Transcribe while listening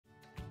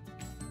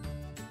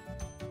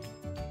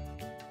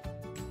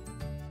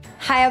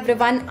Hi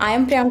everyone, I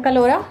am Priyanka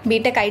Lora,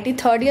 BTech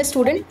IT third year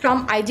student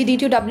from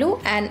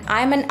IGDTW and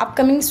I am an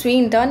upcoming SWE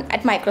intern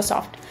at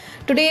Microsoft.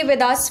 Today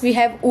with us we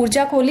have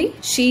Urja Kohli.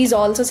 She is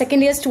also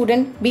second year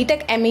student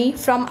BTech ME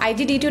from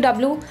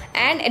IGDTW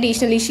and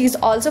additionally she is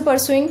also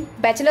pursuing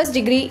bachelor's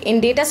degree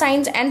in data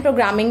science and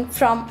programming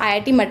from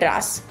IIT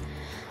Madras.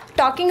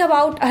 Talking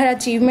about her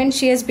achievement,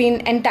 she has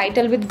been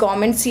entitled with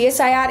Government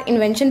CSIR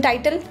Invention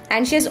title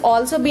and she has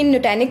also been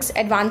Nutanix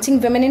Advancing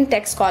Women in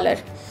Tech Scholar.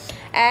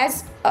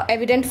 As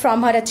evident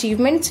from her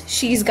achievements,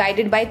 she is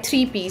guided by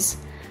 3 P's: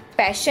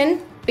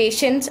 passion,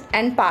 patience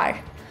and power.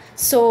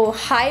 So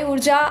hi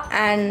Urja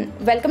and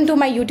welcome to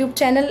my YouTube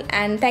channel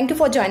and thank you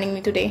for joining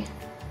me today.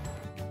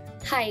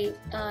 Hi,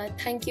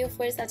 thank you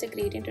for such a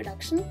great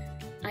introduction.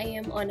 I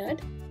am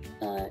honored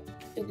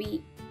to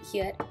be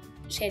here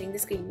sharing the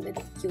screen with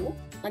you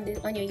on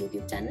your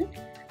YouTube channel,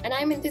 and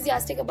I'm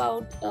enthusiastic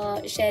about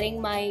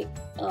sharing my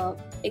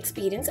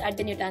experience at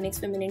the Nutanix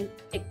Women in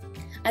Tech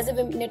as a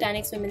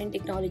Nutanix Women in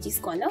Technology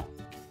Scholar.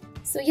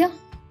 So yeah,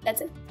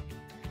 that's it.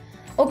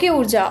 Okay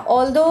Urja,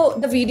 although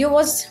the video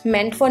was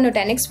meant for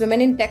Nutanix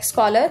Women in Tech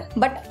Scholar,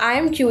 but I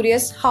am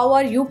curious, how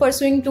are you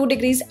pursuing 2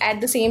 degrees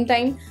at the same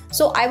time?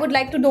 So I would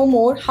like to know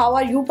more, how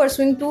are you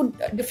pursuing 2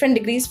 different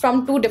degrees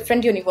from 2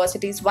 different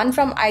universities, one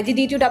from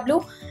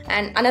IGDTW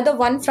and another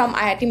one from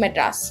IIT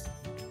Madras?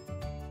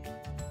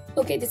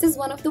 Okay, this is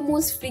one of the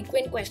most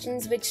frequent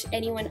questions which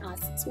anyone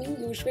asks me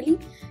usually.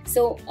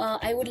 So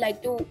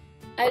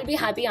I'll be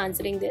happy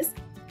answering this.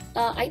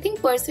 I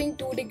think pursuing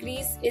 2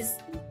 degrees is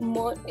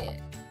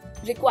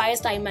requires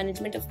time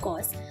management, of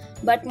course,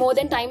 but more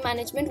than time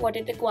management, what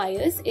it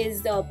requires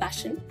is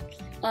passion.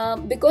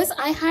 Because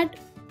I had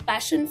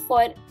passion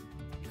for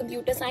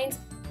computer science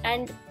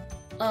and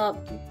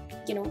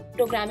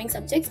programming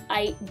subjects,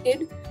 I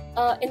did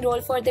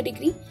enroll for the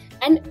degree,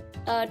 and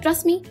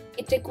trust me,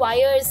 it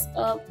requires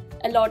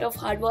a lot of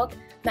hard work.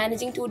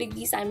 Managing 2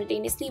 degrees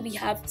simultaneously, we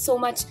have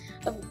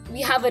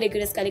a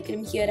rigorous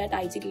curriculum here at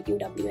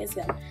IGDTW as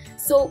well.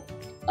 So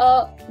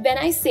when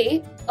I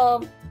say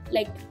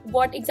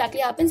what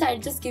exactly happens, I'll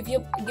just give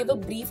a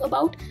brief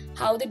about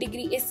how the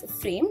degree is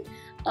framed.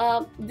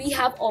 We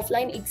have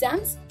offline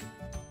exams.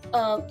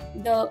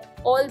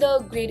 All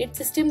the graded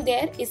system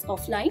there is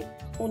offline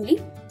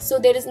only, so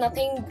there is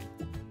nothing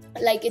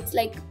like it's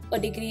like a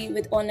degree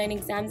with online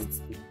exams. It's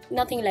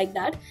nothing like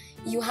that.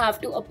 You have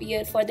to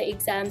appear for the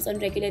exams on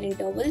regular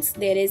intervals.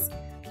 There is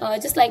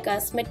just like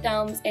us,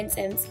 midterms and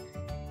sems.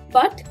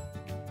 But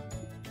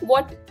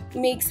what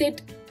makes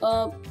it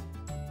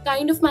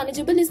kind of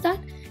manageable is that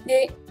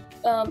they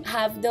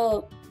have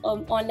the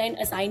online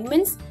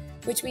assignments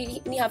which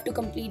we have to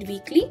complete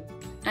weekly,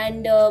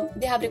 and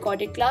they have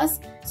recorded class,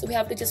 so we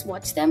have to just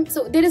watch them.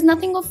 So there is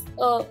nothing of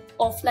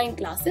offline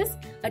classes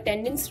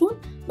attendance rule,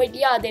 but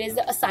yeah, there is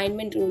the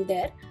assignment rule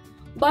there.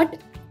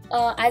 But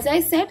as I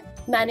said,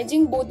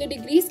 managing both the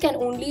degrees can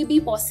only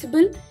be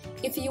possible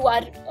if you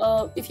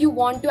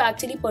want to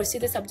actually pursue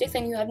the subjects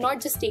and you have not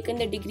just taken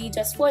the degree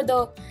just for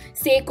the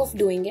sake of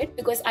doing it,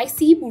 because I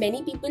see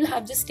many people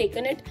have just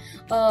taken it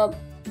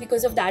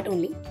because of that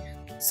only.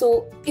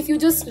 So if you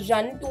just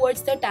run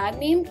towards the tag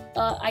name,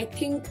 I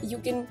think you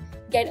can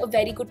get a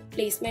very good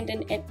placement,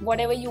 and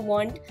whatever you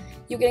want,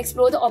 you can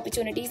explore the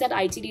opportunities at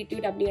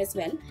IGDTW as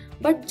well.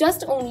 But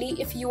just only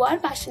if you are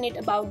passionate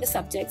about the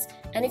subjects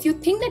and if you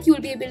think that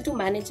you'll be able to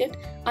manage it.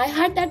 I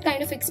had that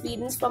kind of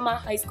experience from my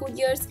high school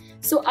years,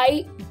 so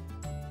I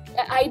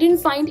didn't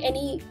find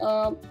any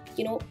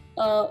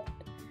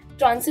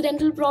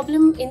transcendental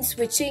problem in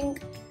switching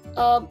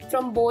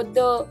from both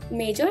the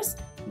majors.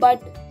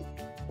 But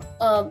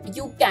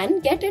you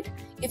can get it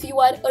if you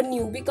are a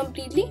newbie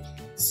completely.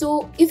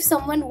 So if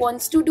someone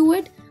wants to do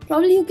it,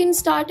 probably you can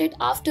start it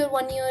after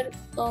 1 year,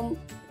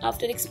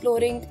 after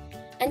exploring,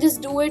 and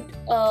just do it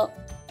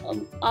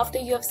after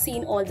you have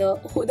seen all the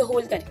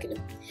whole curriculum.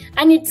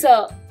 And it's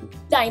a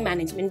time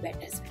management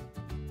bet as well.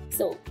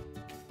 So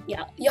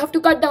yeah, you have to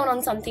cut down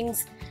on some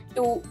things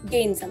to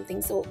gain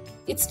something. So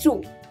it's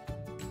true.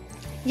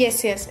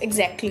 Yes,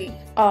 exactly.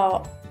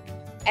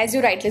 As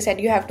you rightly said,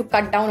 you have to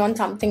cut down on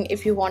something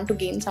if you want to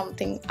gain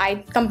something.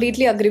 I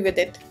completely agree with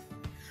it.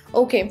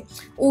 Okay,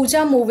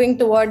 Urja, moving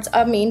towards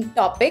our main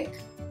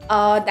topic,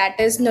 that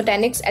is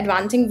Nutanix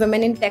Advancing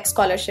Women in Tech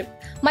Scholarship.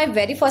 My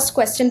very first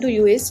question to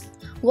you is,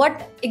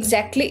 what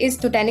exactly is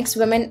Nutanix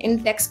Women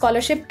in Tech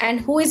Scholarship and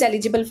who is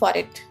eligible for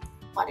it?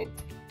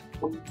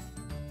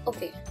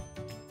 Okay,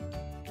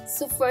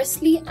 so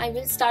firstly, I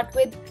will start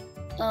with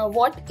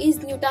what is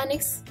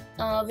Nutanix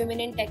Women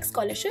in Tech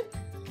Scholarship.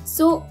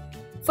 So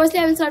firstly,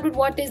 I will start with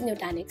what is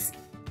Nutanix.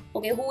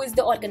 Okay, who is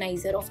the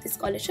organizer of this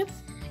scholarship?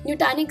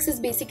 Nutanix is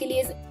basically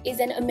is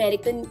an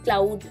American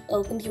cloud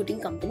computing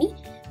company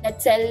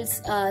that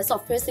sells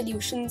software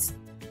solutions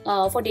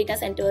for data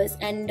centers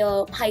and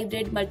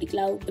hybrid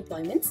multi-cloud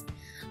deployments.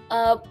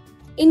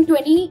 In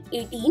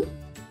 2018,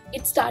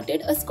 it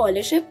started a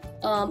scholarship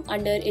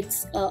under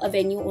its a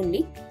venue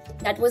only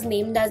that was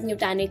named as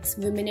Nutanix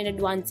Women in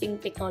Advancing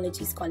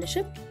Technology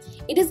Scholarship.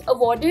 It is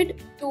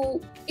awarded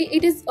to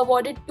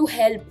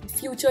help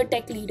future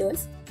tech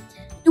leaders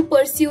to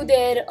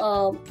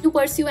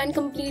pursue and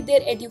complete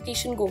their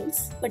education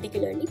goals.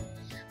 Particularly,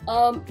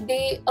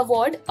 they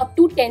award up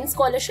to 10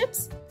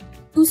 scholarships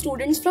to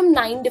students from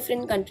 9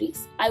 different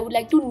countries. I would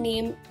like to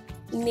name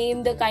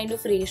the kind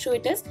of ratio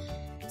it is,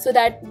 so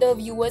that the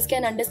viewers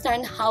can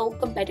understand how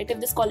competitive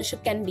the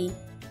scholarship can be.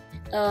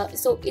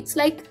 So it's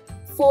like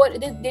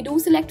they do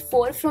select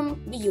 4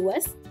 from the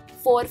US,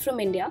 4 from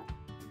India,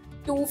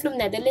 2 from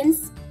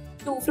Netherlands,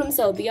 2 from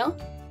Serbia,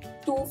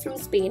 2 from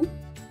Spain,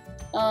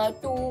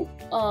 2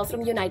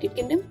 from United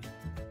Kingdom,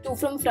 2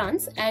 from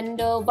France, and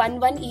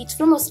 1 each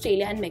from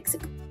Australia and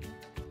Mexico.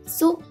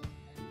 So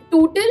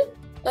total,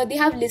 they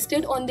have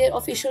listed on their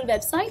official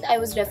website.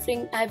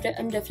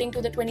 I'm referring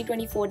to the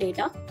 2024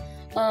 data.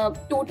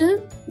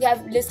 Total, they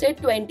have listed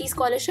 20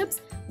 scholarships,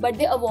 but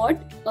they award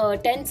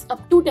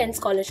up to 10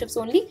 scholarships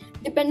only,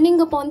 depending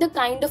upon the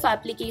kind of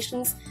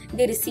applications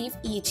they receive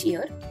each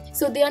year.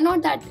 So they are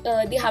not that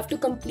they have to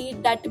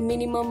complete that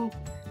minimum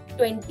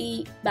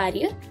 20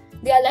 barrier.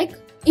 They are like,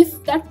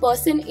 if that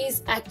person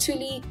is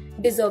actually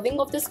deserving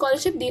of the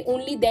scholarship, they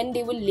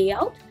will lay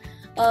out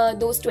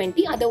those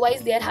 20.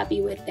 Otherwise, they are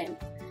happy with them.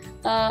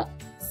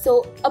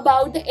 So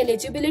about the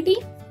eligibility,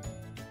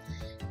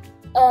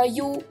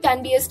 you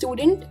can be a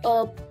student,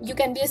 you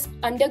can be an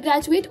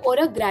undergraduate or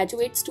a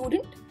graduate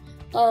student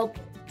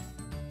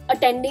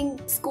attending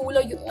school.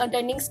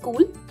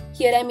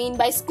 Here I mean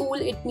by school,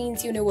 it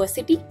means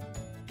university.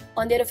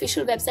 On their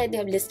official website, they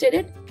have listed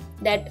it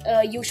that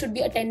you should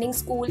be attending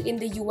school in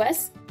the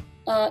US,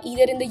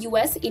 either in the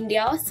US,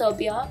 India,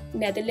 Serbia,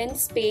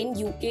 Netherlands, Spain,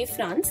 UK,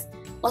 France,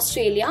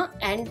 Australia,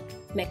 and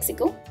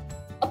Mexico.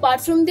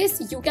 Apart from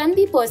this, you can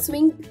be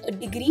pursuing a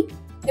degree.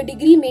 The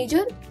degree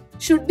major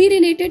should be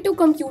related to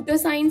computer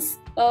science,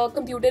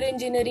 computer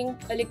engineering,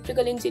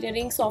 electrical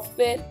engineering,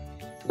 software,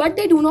 but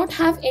they do not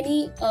have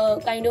any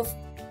kind of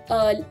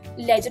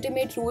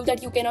legitimate rule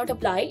that you cannot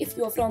apply if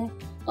you are from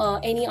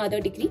any other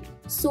degree.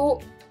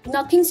 So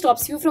nothing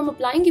stops you from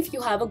applying if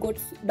you have a good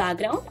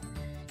background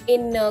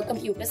in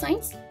computer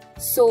science.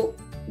 So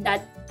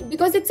that,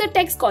 because it's a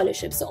tech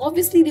scholarship, so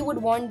obviously they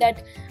would want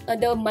that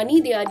the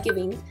money they are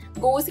giving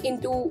goes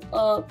into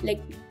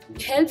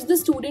helps the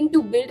student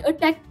to build a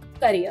tech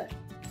career,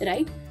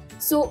 right?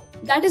 So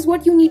that is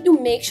what you need to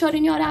make sure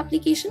in your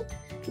application,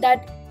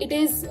 that it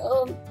is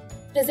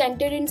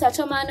presented in such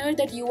a manner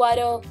that you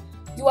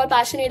are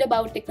passionate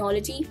about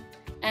technology,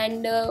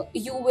 and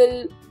you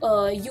will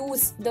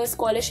use the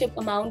scholarship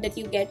amount that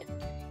you get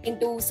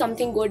into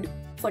something good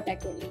for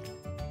tech only.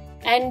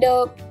 And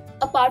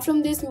apart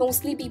from this,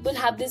 mostly people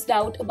have this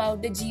doubt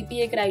about the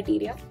GPA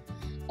criteria.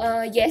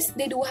 Yes,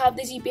 they do have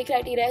the GPA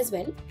criteria as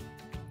well.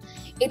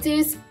 It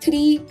is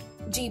 3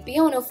 GPA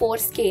on a 4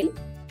 scale.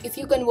 If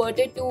you convert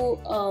it to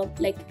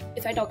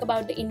if I talk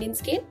about the Indian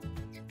scale,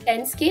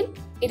 10 scale,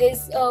 it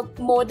is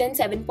more than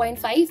 7.5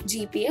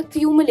 GPA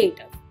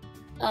cumulative.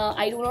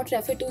 I do not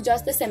refer to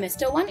just the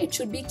semester one. It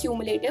should be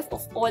cumulative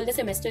of all the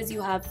semesters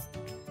you have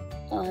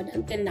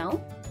done till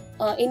now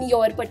in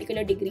your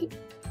particular degree,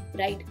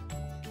 right?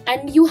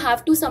 And you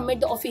have to submit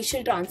the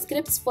official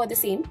transcripts for the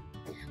same.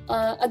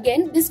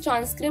 Again, this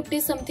transcript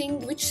is something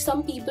which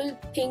some people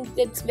think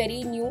that's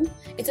very new.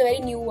 It's a very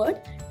new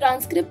word.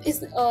 Transcript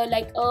is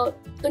like a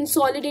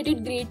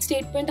consolidated grade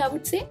statement, I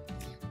would say.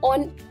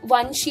 On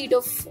one sheet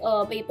of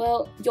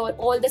paper,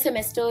 all the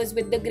semesters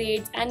with the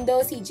grades and the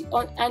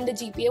and the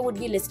GPA would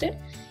be listed.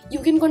 You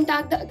can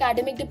contact the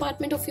academic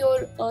department of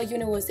your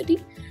university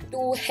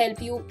to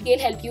help you. They'll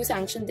help you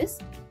sanction this.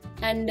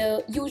 And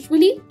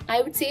usually,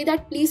 I would say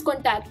that please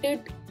contact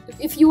it.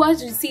 If you are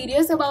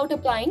serious about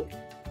applying,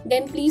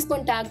 then please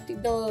contact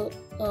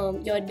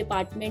your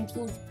department.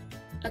 You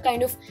a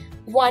kind of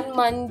 1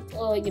 month,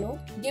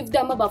 give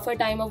them a buffer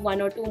time of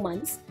 1 or 2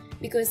 months,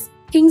 because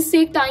things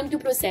take time to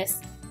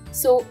process.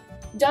 So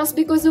just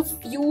because of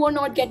you are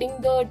not getting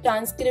the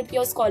transcript,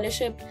 your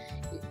scholarship,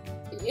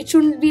 it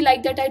shouldn't be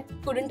like that. I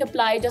couldn't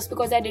apply just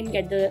because I didn't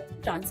get the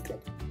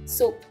transcript.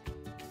 So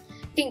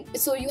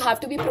you have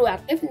to be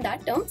proactive in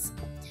that terms.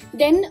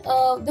 Then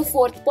the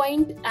 4th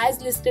point,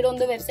 as listed on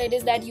the website,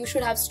 is that you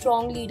should have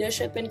strong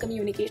leadership and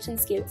communication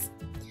skills,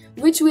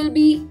 which will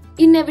be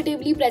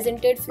inevitably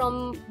presented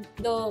from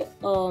the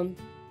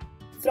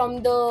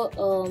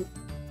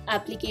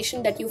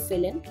application that you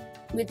fill in,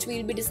 which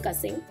we'll be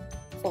discussing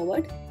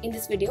forward in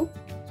this video.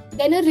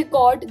 Then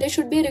there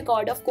should be a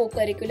record of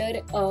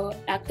co-curricular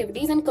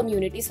activities and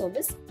community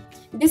service.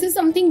 This is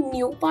something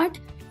new part,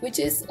 which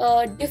is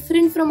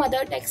different from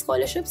other tech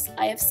scholarships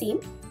I have seen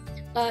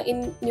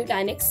in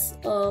Nutanix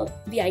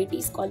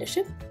WiT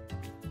Scholarship.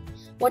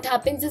 What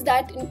happens is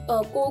that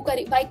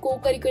by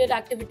co-curricular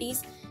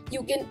activities,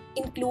 you can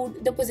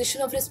include the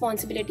position of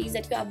responsibilities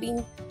that you have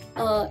been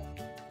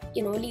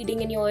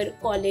leading in your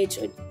college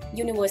or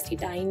university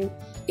time.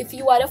 If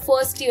you are a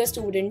first-year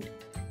student,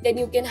 then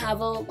you can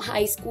have a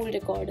high school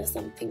record or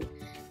something.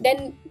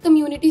 Then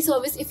community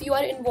service, if you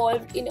are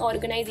involved in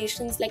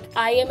organizations, like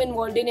I am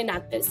involved in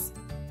Enactus,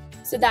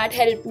 so that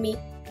helped me.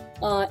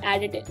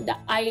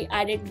 I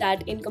added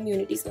that in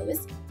community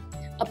service.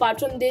 Apart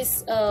from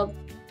this,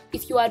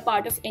 if you are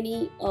part of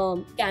any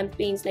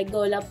campaigns like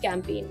Girl Up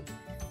campaign,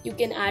 you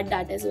can add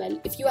that as well.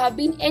 If you have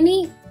been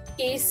any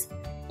case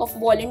of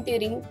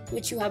volunteering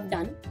which you have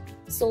done,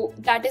 so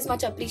that is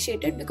much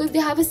appreciated, because they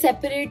have a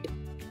separate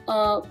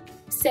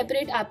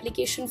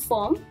application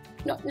form.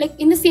 No, like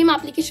in the same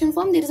application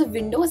form, there is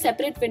a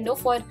separate window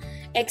for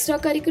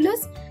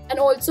extracurriculars and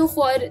also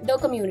for the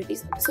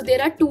communities. So there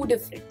are two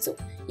different. So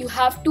you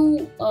have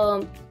to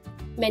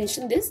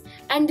mention this,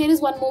 and there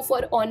is one more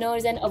for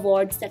honors and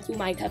awards that you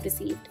might have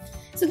received.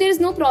 So there is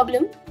no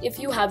problem if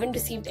you haven't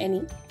received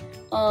any.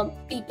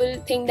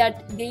 People think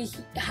that they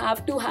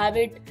have to have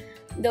it,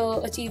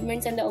 the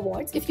achievements and the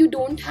awards. If you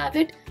don't have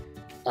it,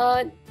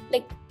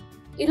 like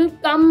it'll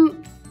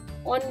come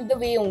on the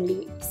way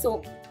only.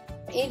 So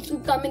it will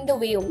come in the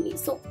way only.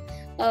 So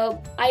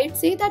I'd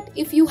say that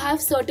if you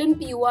have certain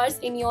PURs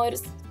in your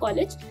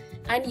college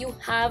and you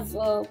have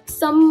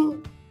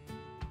some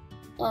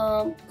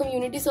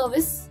community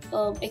service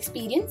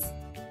experience,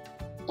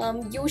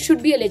 you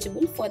should be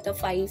eligible for the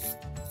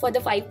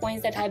five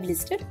points that I have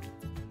listed.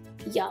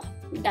 Yeah,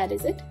 that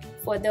is it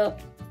for the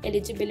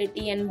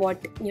eligibility and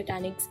what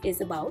Nutanix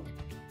is about.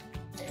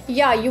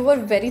 Yeah, you were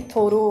very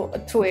thorough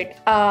through it.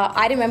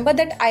 I remember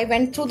that I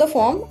went through the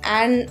form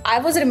and I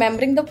was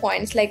remembering the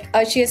points, like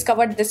she has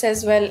covered this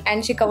as well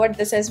and she covered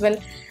this as well.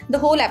 The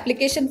whole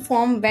application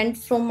form went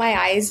from my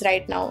eyes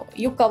right now.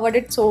 You covered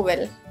it so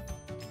well.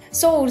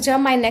 So Urja,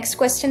 my next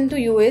question to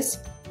you is,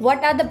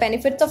 what are the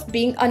benefits of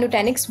being a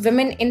Nutanix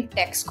Women in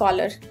Tech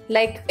Scholar?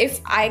 Like if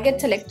I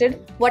get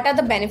selected, what are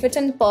the benefits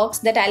and perks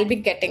that I'll be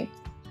getting?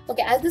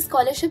 Okay, as the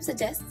scholarship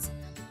suggests,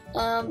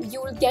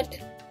 you will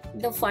get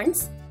the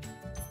funds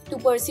to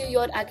pursue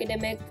your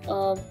academic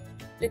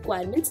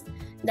requirements.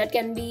 That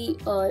can be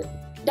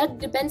that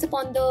depends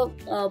upon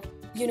the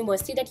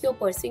university that you're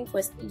pursuing.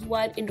 First, you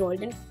are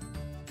enrolled in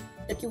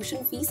the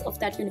tuition fees of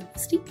that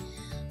university,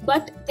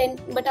 but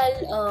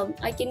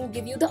I can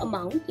give you the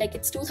amount, like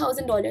it's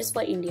 $2,000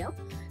 for India.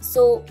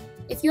 So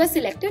if you are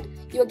selected,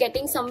 you're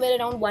getting somewhere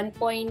around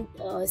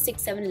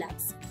 1.67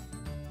 lakhs.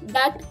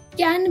 That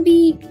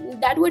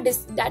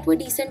were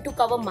decent to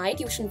cover my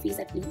tuition fees,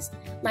 at least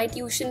my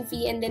tuition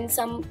fee, and then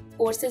some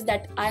courses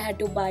that I had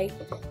to buy.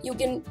 You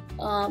can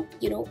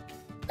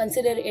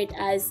consider it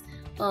as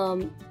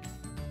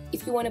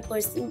if you want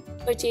to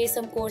purchase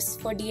some course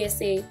for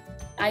DSA.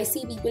 I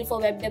see people for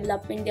web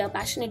development, they are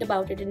passionate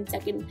about it in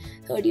second,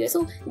 third year.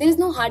 So there is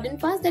no hard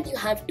and fast that you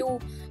have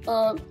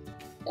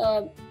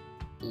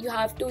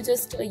to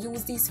just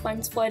use these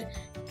funds for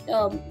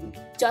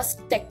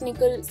just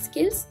technical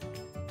skills,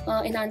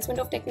 enhancement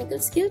of technical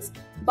skills.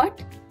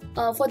 But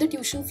for the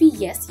tuition fee,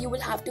 yes, you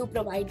will have to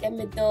provide them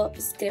with the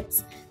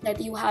scripts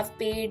that you have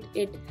paid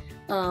it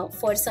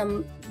for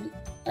some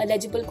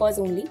eligible cause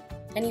only,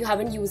 and you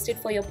haven't used it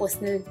for your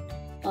personal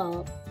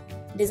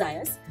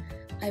desires,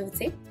 I would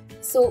say.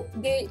 So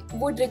they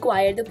would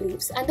require the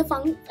proofs, and the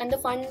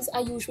funds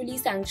are usually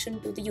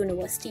sanctioned to the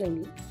university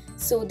only.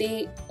 So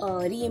they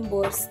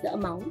reimburse the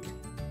amount,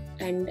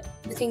 and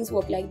the things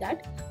work like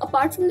that.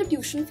 Apart from the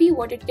tuition fee,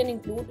 what it can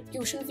include,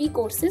 tuition fee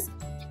courses,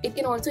 it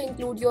can also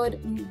include your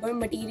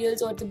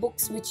materials or the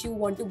books which you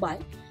want to buy.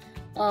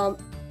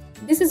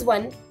 This is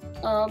one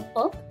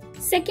perk.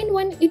 Second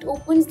one, it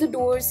opens the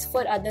doors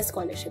for other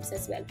scholarships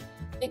as well,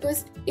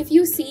 because if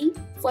you see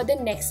for the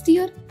next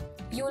year,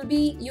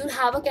 you'll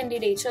have a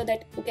candidature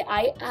that, okay,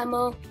 I am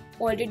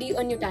already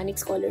a Nutanix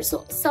scholar.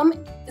 So some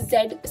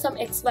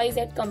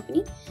XYZ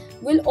company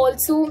will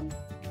also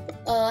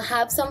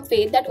have some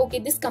faith that, okay,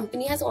 this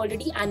company has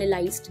already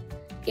analyzed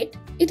it.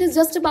 It is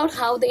just about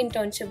how the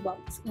internship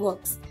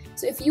works.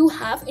 So if you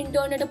have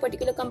interned at a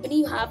particular company,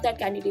 you have that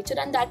candidature,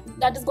 and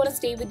that is going to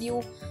stay with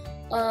you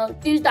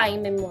till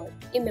time immemorial.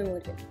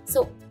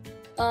 So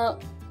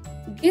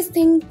this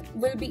thing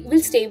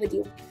will stay with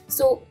you.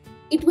 So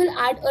it will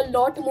add a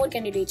lot more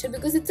candidature,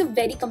 because it's a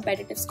very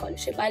competitive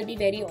scholarship. I'll be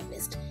very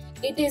honest.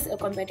 It is a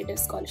competitive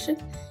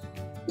scholarship.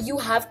 You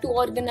have to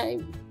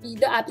organize.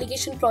 The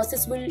application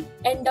process will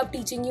end up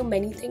teaching you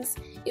many things.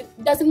 It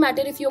doesn't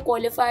matter if you're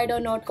qualified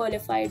or not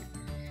qualified.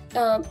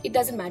 It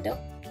doesn't matter.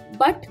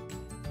 But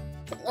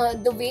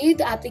the way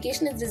the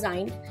application is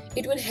designed,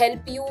 it will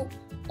help you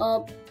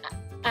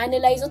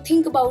analyze or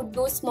think about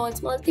those small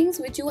things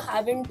which you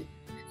haven't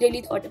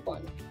really thought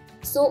upon.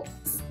 So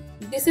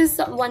this is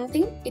one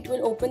thing. It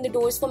will open the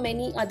doors for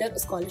many other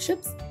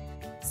scholarships.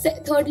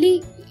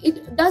 Thirdly,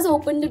 it does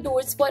open the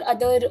doors for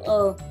other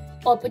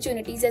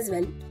opportunities as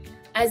well.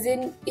 As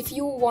in, if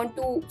you want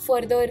to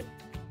further,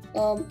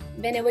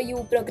 whenever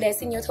you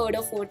progress in your third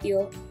or fourth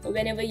year, or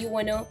whenever you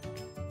want to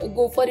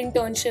go for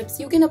internships,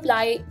 you can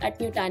apply at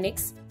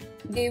Nutanix.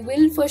 They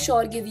will for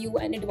sure give you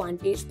an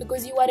advantage,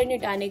 because you are a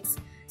Nutanix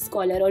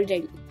scholar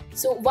already.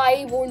 So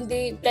why won't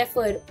they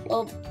prefer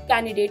a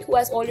candidate who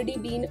has already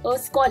been a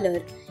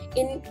scholar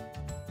in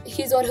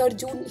his or her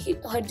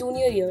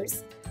junior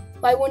years?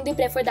 Why won't they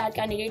prefer that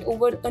candidate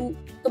over a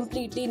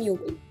completely new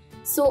one?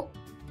 So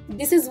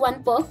this is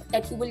one perk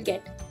that you will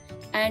get.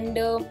 And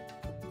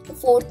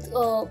fourth,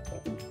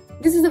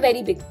 this is a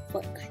very big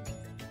perk, I think.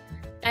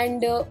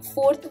 And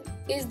fourth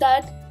is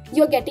that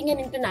you're getting an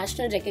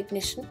international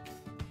recognition.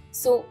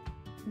 So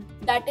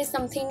that is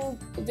something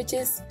which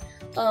is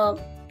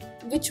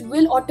which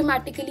will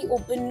automatically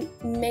open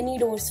many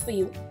doors for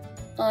you.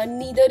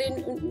 Neither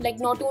in like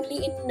not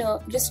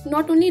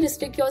only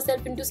restrict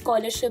yourself into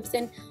scholarships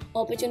and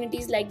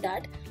opportunities like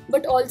that,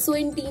 but also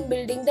in team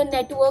building, the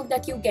network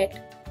that you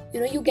get.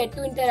 You get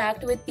to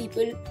interact with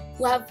people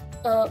who have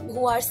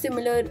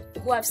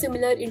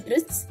similar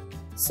interests.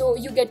 So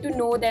you get to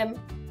know them.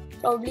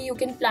 Probably you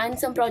can plan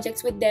some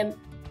projects with them,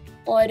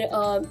 or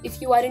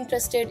if you are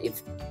interested,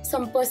 if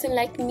some person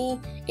like me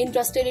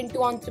interested into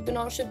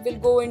entrepreneurship will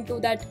go into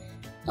that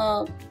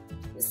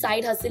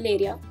side hustle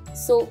area.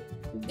 So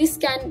these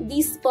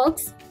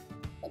perks,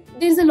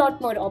 there's a lot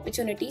more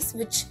opportunities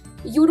which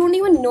you don't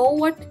even know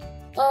what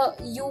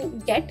you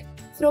get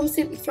from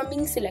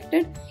being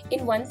selected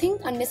in one thing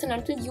unless and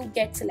until you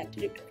get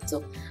selected into it.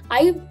 So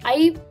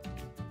I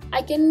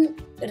can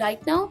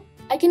right now,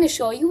 I can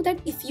assure you that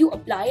if you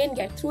apply and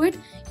get through it,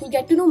 you'll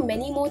get to know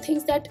many more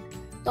things that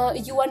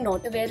you are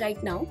not aware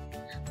right now.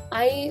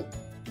 I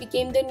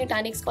became the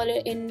Nutanix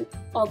Scholar in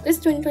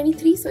August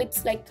 2023, so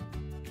it's like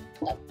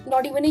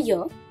not even a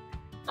year.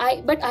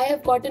 But I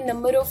have got a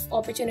number of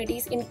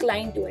opportunities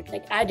inclined to it,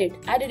 like added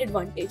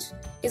advantage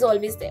is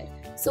always there.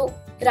 So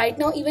right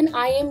now, even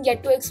I am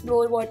yet to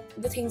explore what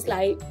the things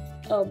lie,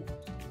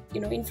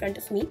 in front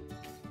of me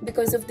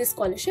because of this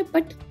scholarship.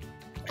 But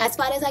as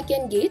far as I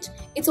can gauge,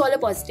 it's all a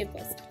positive.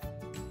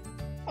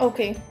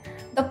 Okay.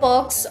 The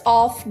perks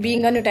of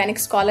being a Nutanix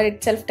Scholar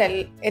itself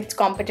tell its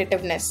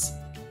competitiveness.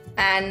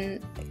 And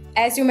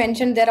as you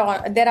mentioned, there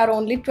are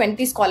only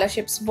 20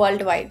 scholarships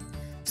worldwide.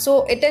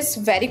 So it is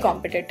very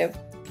competitive.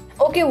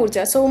 Okay,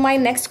 Urja. So my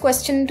next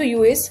question to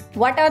you is,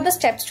 what are the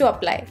steps to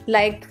apply?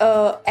 Like,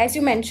 as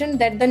you mentioned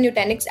that the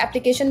Nutanix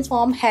application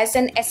form has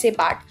an essay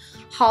part.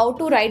 How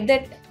to write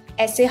that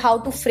essay, how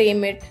to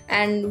frame it,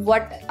 and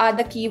what are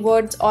the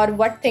keywords or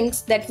what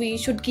things that we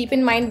should keep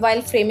in mind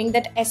while framing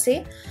that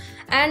essay?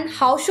 And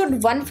how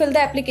should one fill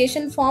the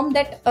application form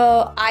that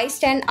I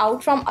stand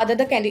out from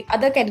other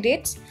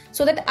candidates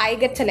so that I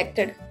get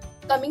selected?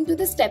 Coming to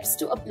the steps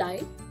to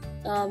apply,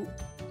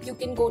 you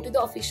can go to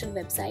the official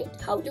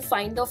website. How to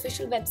find the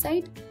official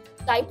website?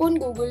 Type on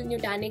Google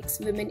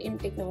Nutanix Women in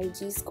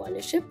Technology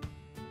Scholarship.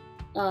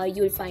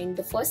 You'll find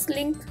the first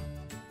link,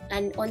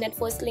 and on that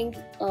first link,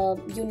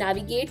 you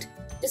navigate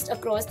just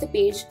across the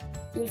page.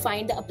 You'll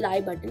find the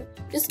apply button.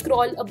 Just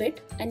scroll a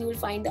bit and you'll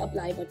find the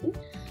apply button.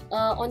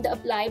 On the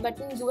apply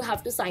button, you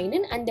have to sign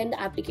in, and then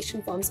the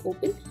application forms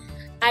open.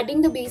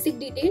 Adding the basic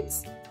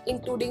details,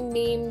 including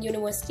name,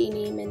 university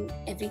name, and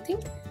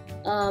everything,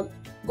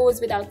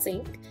 goes without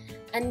saying.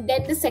 And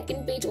then the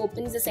second page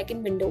opens, the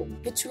second window,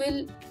 which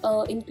will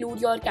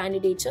include your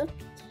candidature.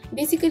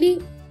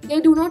 Basically,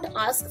 they do not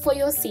ask for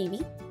your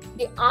CV.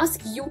 They ask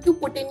you to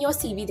put in your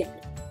CV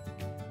there.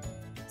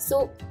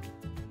 So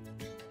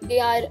they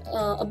are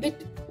a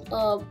bit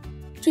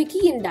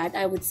tricky in that,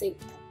 I would say,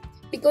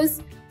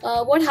 because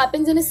what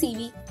happens in a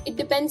CV, it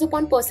depends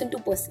upon person to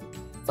person.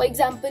 For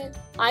example,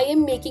 I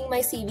am making my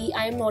CV,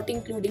 I am not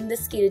including the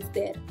skills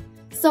there.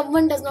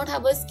 Someone does not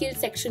have a skill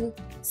section,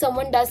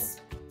 someone does,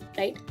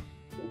 right?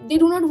 They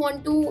do not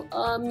want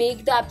to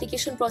make the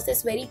application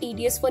process very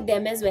tedious for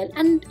them as well,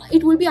 and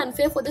it will be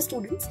unfair for the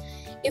students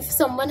if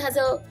someone has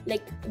a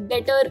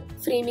better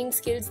framing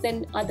skills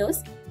than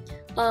others,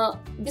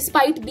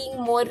 despite being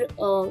more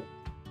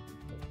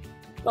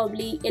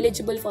probably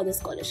eligible for the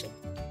scholarship,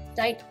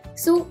 right?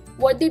 So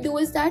what they do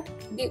is that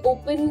they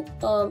open,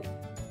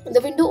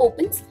 the window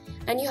opens,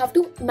 and you have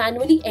to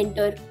manually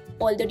enter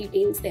all the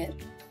details there.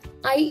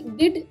 I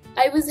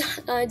was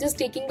just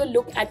taking a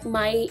look at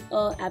my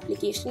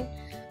application.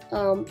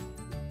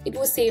 It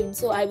was saved,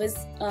 so I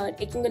was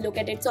taking a look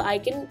at it, so I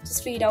can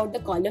just read out the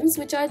columns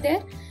which are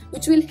there,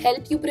 which will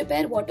help you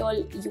prepare what all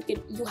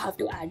you have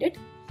to add it.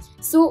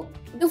 So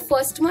the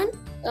first one,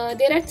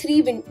 there are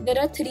three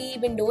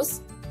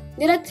windows.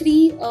 There are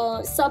three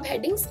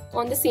subheadings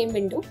on the same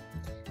window.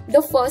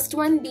 The first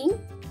one being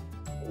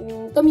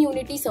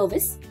community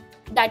service,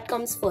 that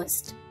comes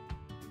first.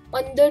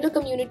 Under the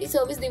community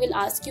service, they will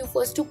ask you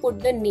first to put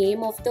the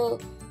name of the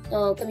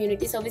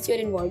community service you're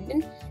involved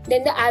in,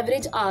 then the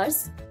average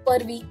hours per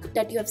week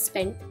that you have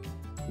spent.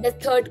 The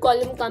third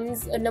column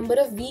comes a number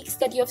of weeks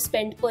that you have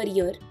spent per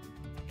year.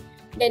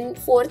 Then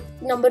fourth,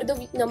 number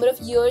of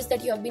years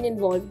that you have been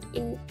involved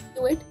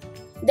into it.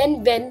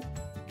 Then when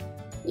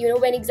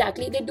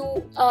exactly they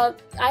do. I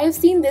have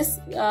seen this.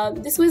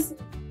 This was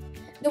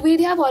the way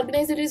they have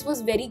organized it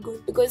was very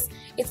good, because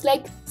it's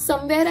like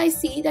somewhere I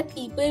see that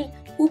people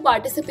who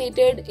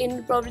participated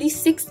in probably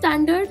 6th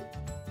standard,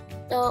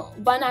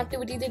 one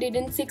activity they did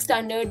in 6th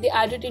standard, they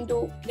added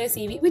into their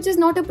CV, which is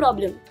not a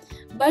problem.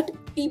 But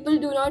people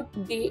do not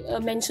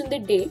mention the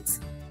dates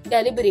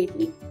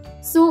deliberately.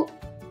 So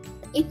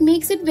it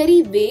makes it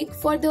very vague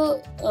for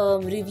the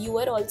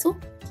reviewer also.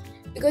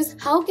 Because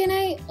how can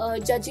I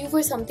judge you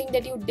for something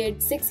that you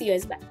did 6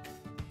 years back?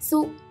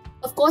 So,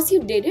 of course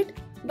you did it,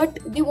 but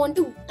they want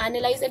to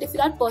analyze that if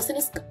that person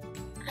is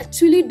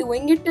actually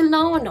doing it till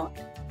now or not.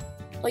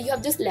 Or you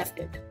have just left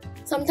it.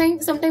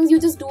 sometimes you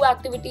just do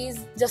activities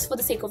just for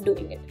the sake of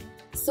doing it.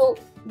 So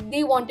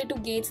they wanted to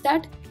gauge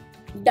that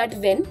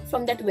when,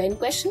 from that when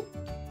question,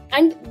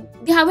 and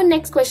they have a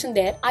next question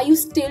there: are you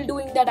still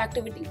doing that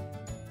activity?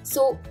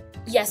 So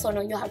yes or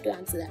no, you have to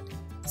answer that.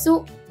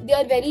 So they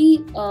are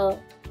very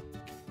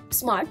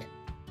smart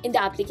in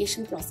the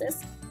application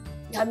process.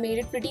 They have made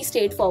it pretty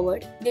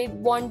straightforward. They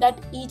want that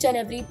each and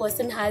every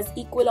person has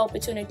equal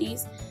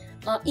opportunities,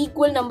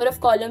 equal number of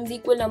columns,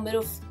 equal number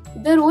of,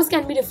 the rows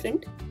can be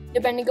different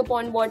depending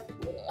upon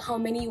how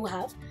many you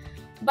have,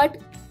 but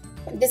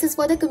this is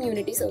for the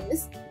community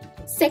service.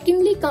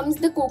 Secondly comes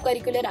the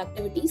co-curricular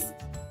activities.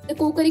 The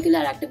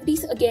co-curricular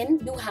activities again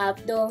do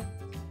have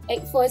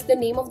first the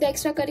name of the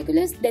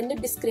extracurriculars, then the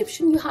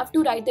description. You have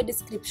to write the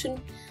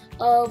description.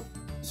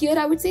 Here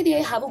I would say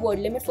they have a word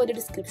limit for the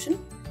description.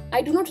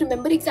 I do not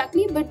remember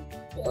exactly, but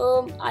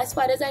as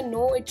far as I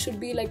know, it should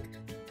be like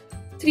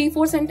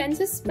 3-4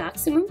 sentences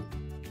maximum.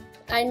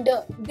 And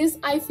this,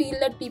 I feel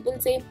that people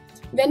say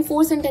when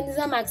 4 sentences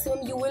are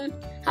maximum, you will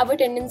have a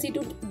tendency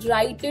to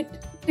write it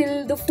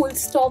till the full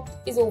stop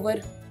is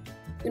over,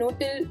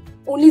 till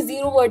only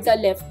 0 words are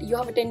left. You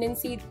have a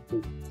tendency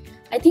to,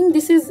 I think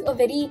this is a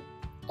very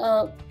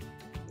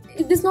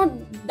it is not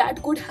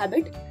that good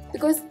habit,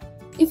 because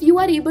if you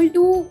are able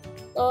to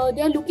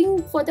they are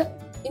looking for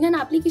in an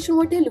application,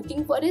 what they are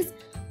looking for is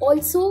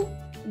also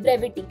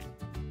brevity,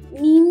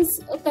 means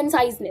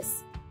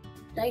conciseness,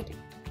 right?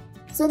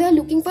 So they are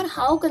looking for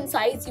how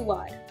concise you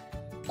are.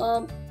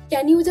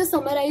 Can you just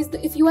summarize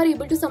if you are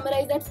able to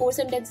summarize that 4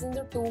 sentences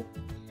into 2,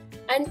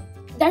 and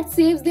that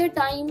saves their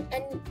time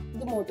and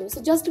the motto.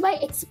 So just by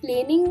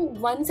explaining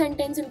 1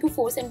 sentence into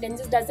 4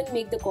 sentences doesn't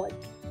make the call.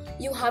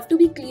 You have to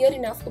be clear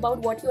enough about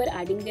what you are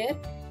adding there.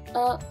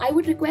 I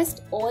would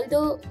request all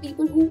the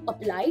people who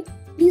apply,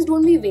 please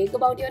don't be vague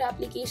about your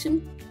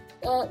application.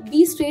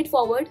 Be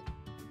straightforward.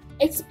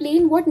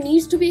 Explain what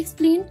needs to be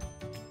explained.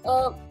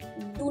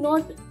 Do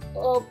not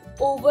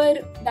over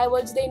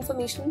diverge the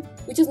information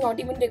which is not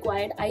even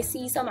required. I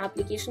see some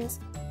applications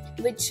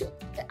which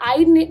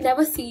I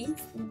never see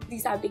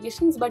these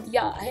applications, but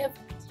yeah, I have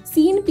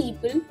seen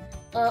people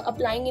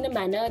applying in a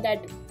manner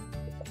that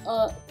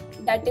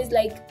is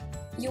like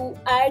you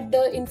add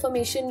the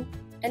information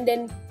and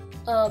then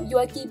you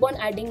are keep on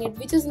adding it,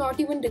 which is not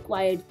even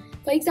required.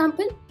 For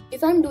example,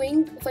 if I'm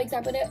doing, for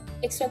example, an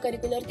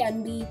extracurricular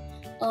can be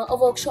a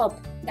workshop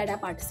that I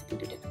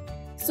participated in.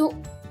 So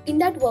in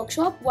that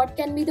workshop, what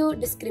can be the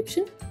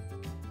description?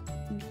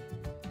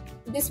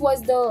 This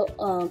was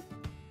the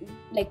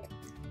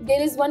there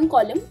is 1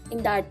 column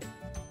in that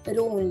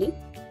row only.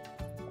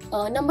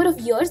 Number of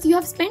years you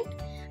have spent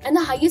and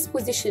the highest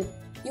position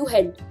you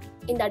held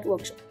in that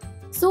workshop.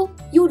 So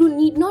you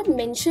need not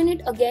mention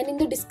it again in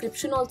the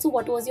description also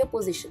what was your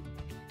position,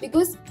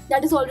 because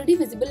that is already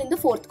visible in the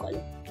 4th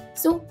column.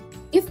 So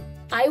if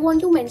I want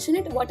to mention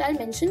it, what I'll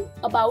mention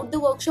about the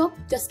workshop,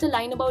 just a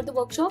line about the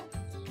workshop,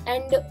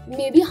 and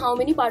maybe how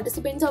many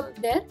participants are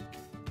there.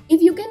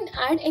 If you can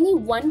add any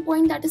 1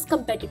 point that is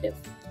competitive.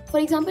 For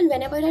example,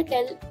 whenever I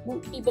tell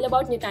people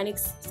about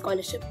Nutanix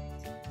scholarship,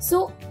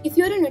 so if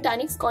you're a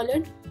Nutanix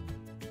scholar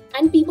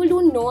and people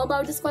don't know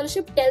about the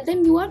scholarship, tell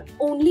them you are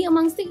only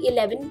amongst the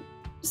 11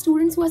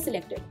 students who are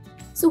selected.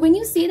 So when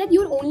you say that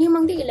you're only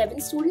among the 11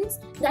 students,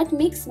 that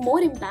makes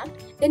more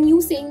impact than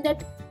you saying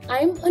that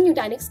I'm a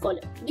Nutanix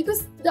scholar,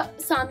 because the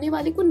सामने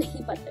वाले को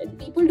नहीं पता,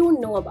 people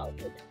don't know about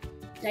it,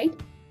 right?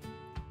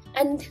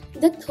 And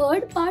the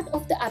third part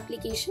of the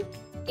application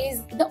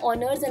is the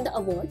honors and the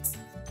awards.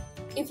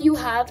 If you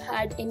have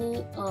had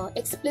any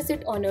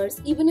explicit honors,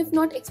 even if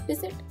not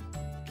explicit,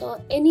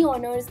 any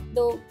honors,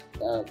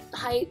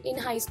 in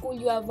high school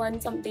you have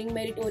won something,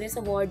 meritorious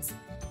awards.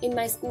 In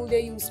my school there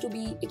used to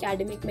be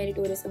academic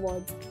meritorious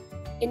awards.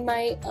 In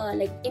my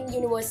in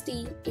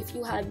university, if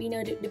you have been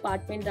a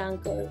department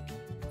ranker,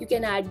 you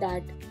can add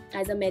that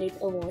as a merit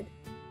award,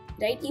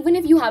 right? Even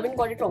if you haven't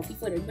got a trophy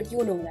for it, but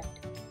you know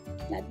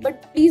that.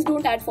 But please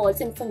don't add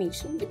false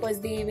information, because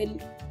they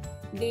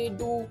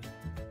do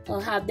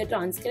have the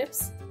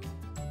transcripts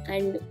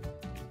and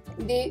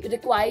they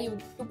require you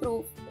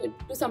to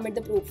submit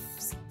the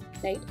proofs,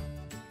 right?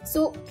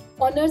 So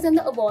honors and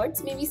the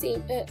awards, maybe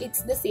same.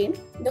 It's the same.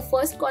 The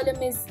first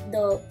column is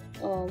the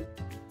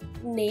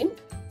name,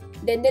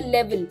 then the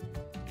level.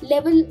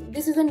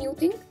 This is a new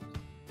thing.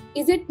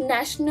 Is it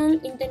national,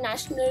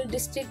 international,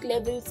 district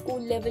level,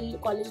 school level,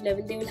 college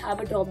level? They will have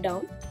a drop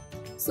down.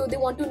 So they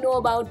want to know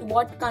about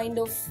what kind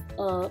of,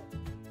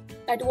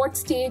 at what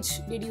stage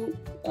did you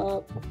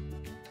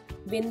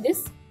win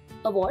this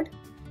award,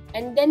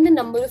 and then the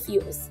number of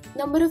years.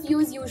 Number of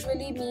years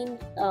usually mean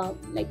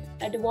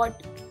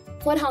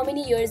for how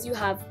many years you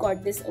have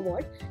got this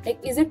award. Like,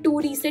 is it too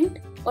recent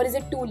or is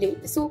it too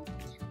late? So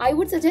I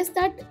would suggest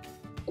that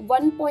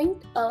 1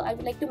 point I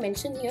would like to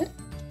mention here.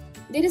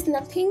 There is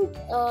nothing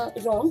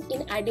wrong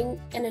in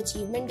adding an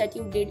achievement that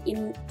you did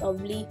in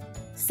probably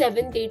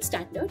 7th, 8th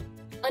standard,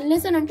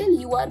 unless and until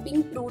you are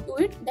being proved to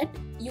it that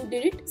you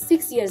did it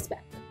 6 years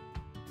back.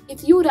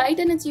 If you write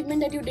an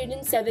achievement that you did in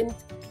 7th,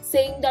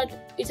 saying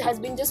that it has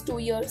been just 2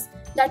 years,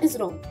 that is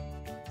wrong.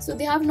 So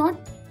they have not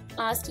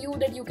asked you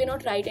that you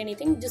cannot write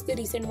anything, just the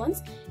recent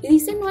ones.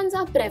 Recent ones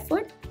are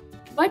preferred,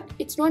 but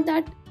it's not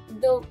that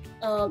the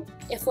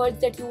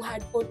efforts that you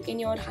had put in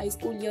your high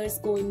school years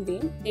go in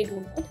vain. They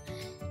do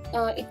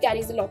not. It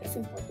carries a lot of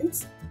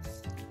importance.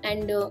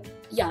 And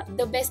yeah,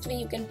 the best way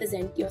you can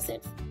present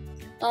yourself.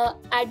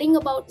 Adding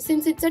about,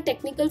 since it's a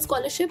technical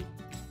scholarship,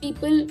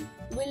 people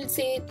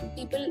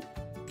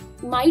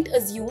might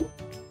assume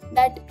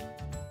that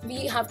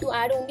we have to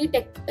add only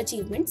tech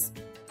achievements,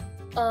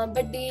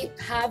 but they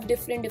have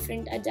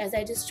different, as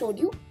I just showed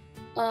you.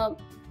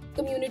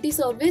 Community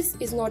service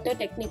is not a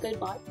technical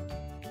part,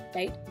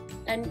 right?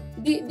 And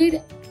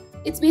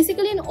it's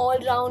basically an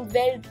all-round,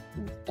 they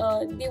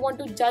want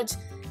to judge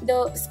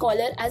the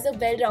scholar as a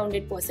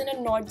well-rounded person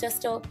and not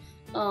just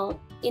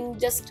in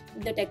just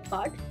the tech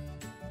part,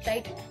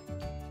 right?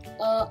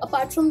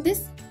 Apart from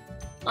this,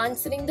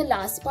 answering the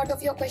last part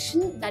of your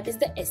question, that is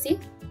the essay.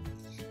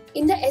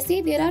 In the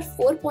essay, there are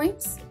 4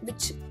 points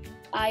which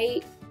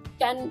I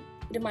can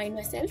remind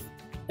myself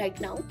right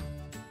now.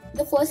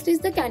 The first is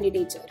the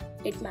candidature.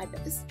 It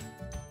matters,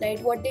 right?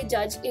 What they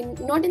judge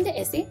not in the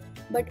essay,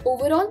 but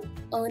overall,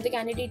 the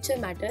candidature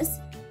matters.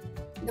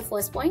 The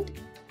first point,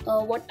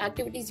 what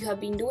activities you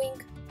have been doing,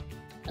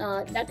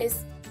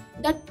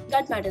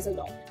 that matters a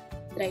lot,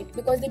 right?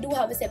 Because they do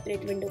have a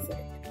separate window for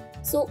it.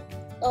 So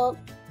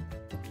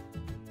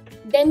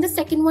then the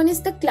second one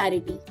is the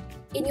clarity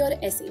in your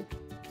essay,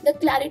 the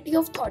clarity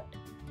of thought.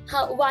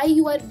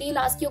 They'll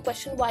ask you a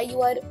question why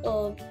you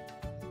are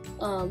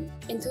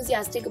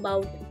enthusiastic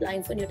about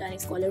applying for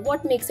Nutanix Scholar.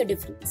 What makes a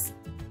difference?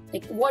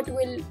 Like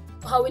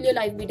how will your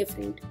life be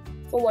different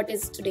for what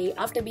is today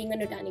after being a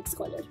Nutanix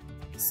Scholar?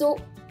 So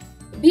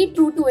be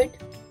true to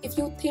it. If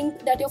you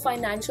think that your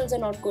financials are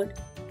not good,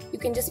 you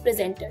can just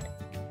present it.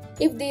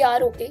 If they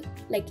are okay,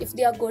 like if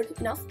they are good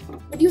enough,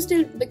 but you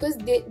still, because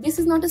this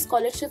is not a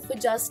scholarship for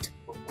just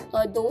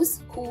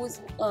those who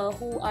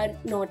are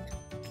not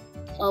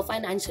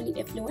financially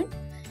affluent.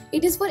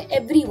 It is for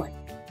everyone.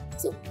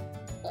 So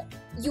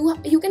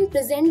you can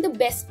present the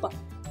best part.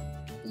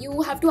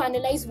 You have to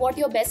analyze what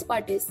your best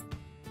part is,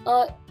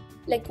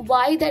 like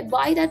why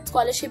that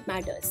scholarship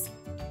matters.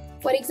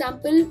 For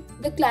example,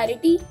 the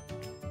clarity.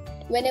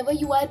 Whenever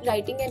you are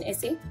writing an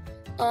essay,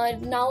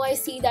 now I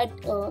see that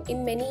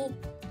in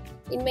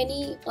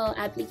many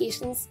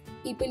applications,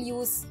 people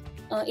use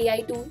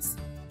AI tools,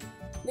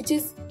 which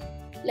is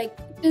like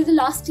till the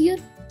last year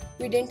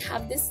we didn't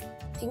have this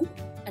thing,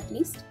 at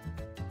least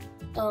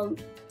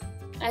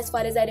as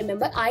far as I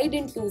remember. I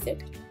didn't use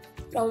it.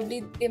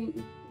 Probably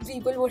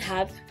people would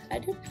have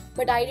had it,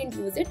 but I didn't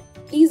use it.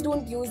 Please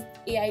don't use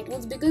AI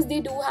tools, because they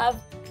do have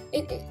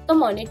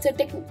come on, it's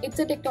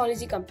a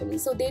technology company,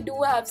 so they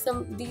do have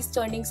these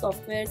churning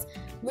softwares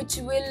which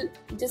will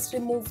just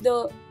remove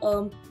the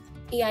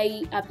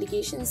AI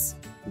applications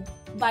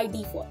by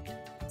default.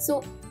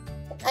 So,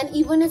 and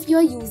even if you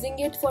are using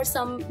it for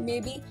some,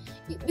 maybe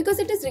because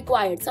it is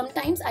required,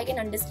 sometimes I can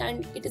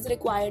understand it is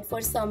required for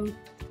some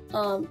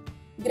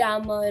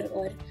grammar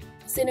or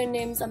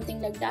synonym, something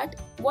like that.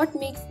 What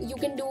makes you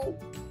can do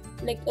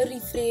like a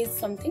rephrase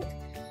something,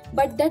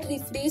 but that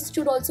rephrase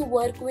should also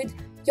work with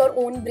your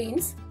own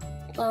brains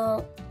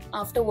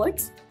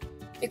afterwards,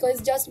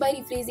 because just by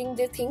rephrasing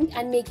the thing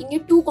and making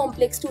it too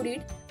complex to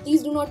read,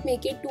 please do not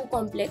make it too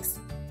complex,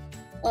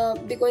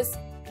 because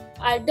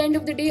at the end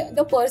of the day,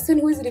 the person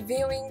who is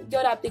reviewing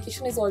your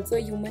application is also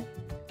a human.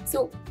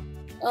 So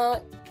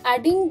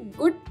adding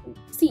good,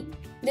 see,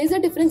 there's a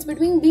difference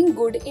between being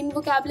good in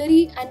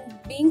vocabulary and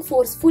being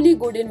forcefully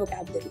good in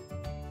vocabulary,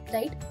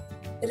 right?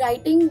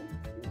 Writing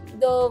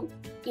the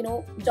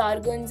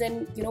jargons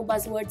and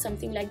buzzwords,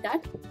 something like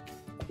that,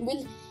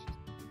 will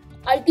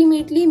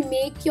ultimately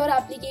make your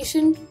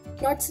application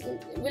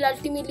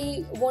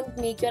won't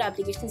make your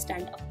application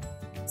stand up.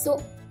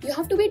 So you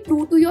have to be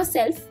true to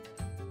yourself,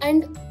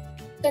 and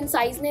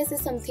conciseness is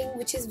something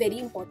which is very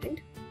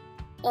important.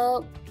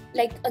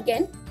 Like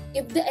again,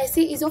 if the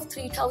essay is of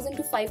 3,000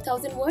 to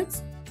 5,000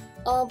 words,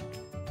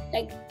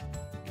 like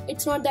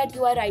it's not that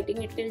you are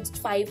writing it till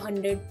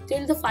 500,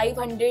 till the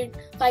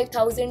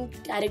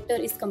 5,000 character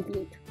is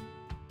complete.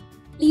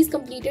 Please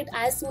complete it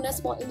as soon as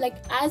possible, like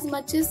as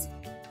much as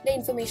the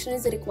information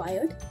is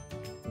required.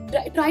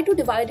 Try to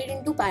divide it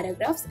into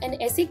paragraphs.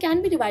 An essay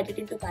can be divided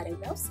into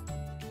paragraphs.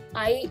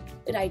 I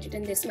write it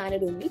in this manner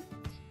only.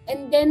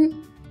 And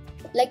then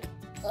like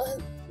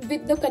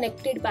with the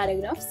connected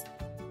paragraphs,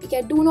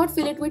 okay, do not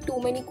fill it with too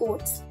many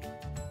quotes.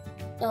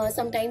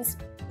 Sometimes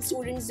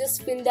students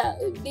just feel that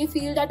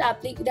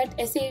that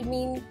essay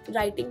mean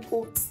writing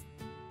quotes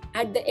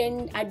at the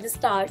end, at the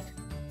start.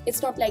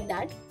 It's not like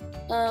that.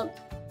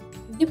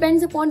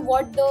 Depends upon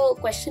what the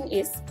question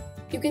is.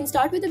 You can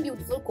start with a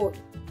beautiful quote,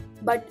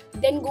 but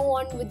then go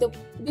on with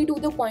be to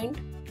the point,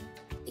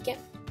 okay?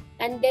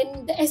 And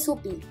then the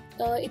SOP.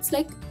 It's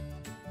like,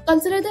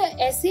 consider the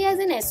essay as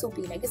an SOP,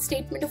 like a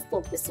statement of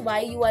purpose, why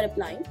you are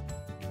applying.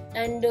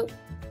 And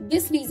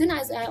this reason,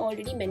 as I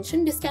already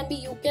mentioned,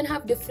 you can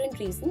have different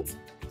reasons.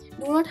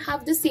 Do not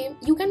have the same.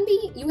 You can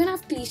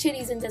have cliche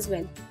reasons as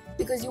well.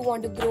 because you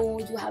want to grow,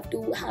 you have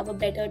to have a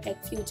better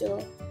tech future,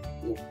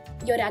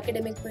 your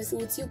academic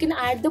pursuits. You can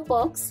add the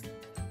perks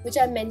which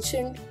I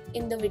mentioned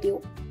in the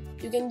video.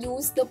 You can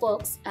use the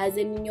perks as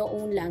in your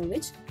own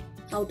language,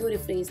 how to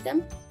rephrase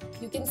them.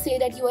 You can say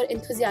that you are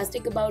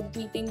enthusiastic about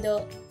meeting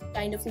the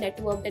kind of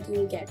network that you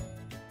will get,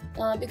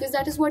 because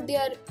that is what they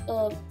are.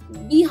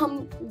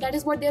 That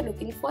is what they are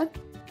looking for.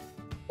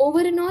 Over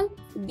and all,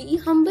 be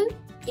humble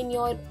in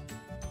your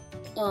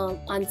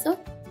answer.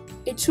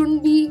 It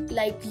shouldn't be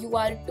like you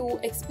are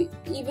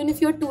even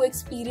if you're too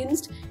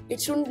experienced,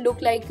 it shouldn't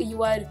look like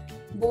you are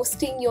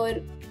boasting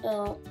your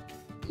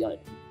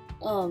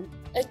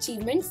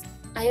achievements.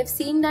 I have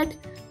seen that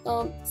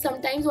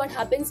sometimes what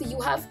happens, you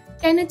have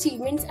 10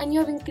 achievements and you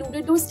have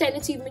included those 10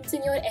 achievements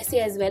in your essay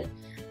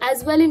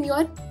as well in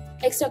your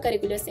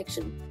extracurricular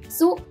section.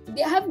 So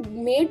they have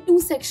made 2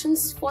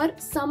 sections for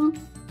some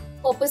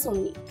purpose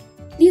only.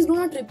 Please do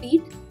not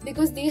repeat,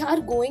 because they are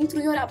going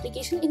through your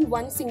application in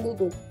one single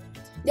go.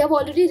 They have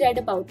already read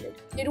about it.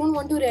 They don't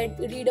want to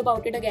read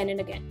about it again and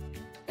again,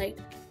 right?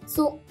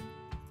 So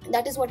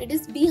that is what it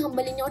is. Be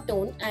humble in your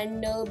tone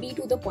and be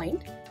to the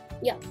point.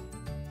 Yeah,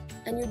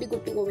 and you'll be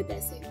good to go with the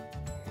essay.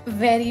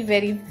 Very,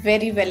 very,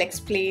 very well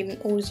explained,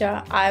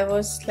 Urja. I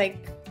was like,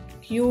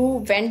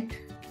 you went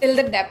till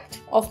the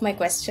depth of my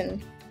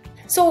question.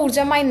 So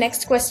Urja, my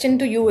next question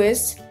to you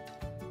is,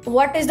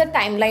 what is the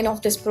timeline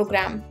of this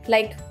program?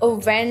 Like,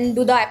 when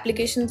do the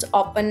applications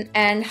open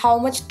and how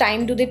much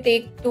time do they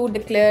take to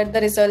declare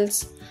the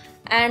results,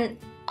 and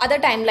other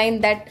timeline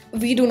that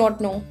we do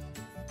not know?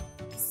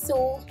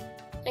 So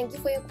thank you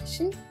for your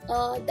question.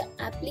 The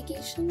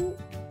application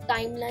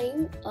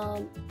timeline,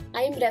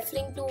 I am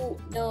referring to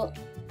the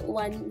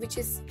one which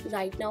is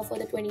right now for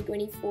the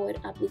 2024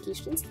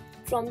 applications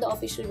from the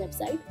official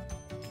website.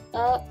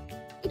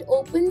 It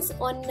opens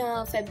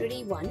on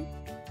February 1.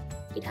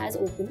 It has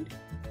opened,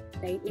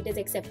 right? It is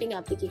accepting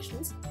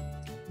applications.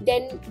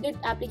 Then the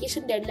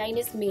application deadline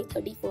is May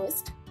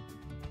 31st.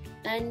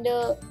 And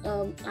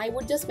I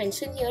would just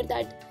mention here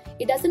that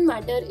it doesn't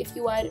matter if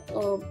you are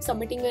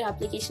submitting your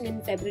application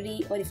in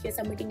February or if you're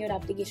submitting your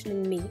application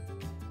in May.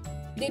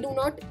 They do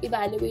not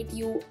evaluate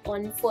you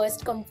on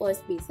first come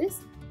first basis.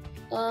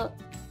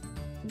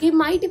 They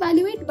might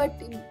evaluate, but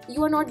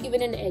you are not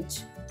given an edge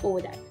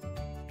over that.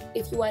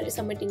 If you are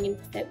submitting in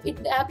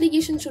Feb, the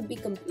application should be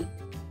complete,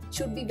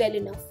 should be well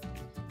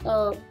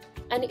enough.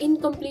 An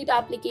incomplete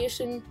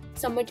application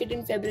submitted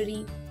in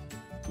February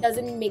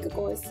doesn't make a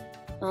cause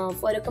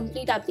for a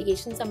complete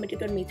application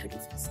submitted on May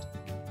 31st.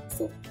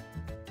 So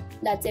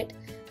that's it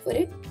for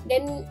it.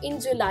 Then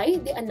in July,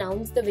 they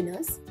announce the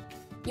winners.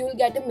 You will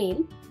get a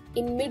mail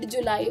in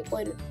mid-July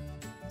or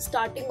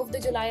starting of the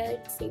July,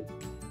 I'd say.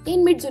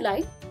 In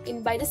mid-July,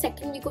 by the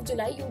second week of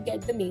July, you'll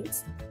get the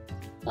mails.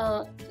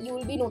 You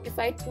will be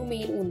notified through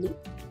mail only.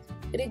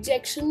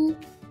 Rejection,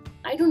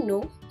 I don't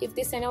know if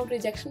they send out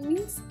rejection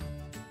mails,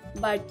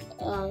 but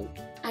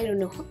I don't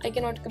know. I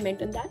cannot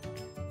comment on that.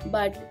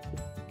 But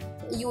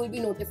you will be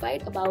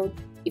notified about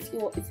if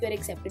you are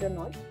accepted or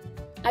not.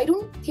 I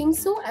don't think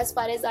so. As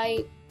far as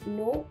I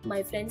know,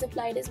 my friends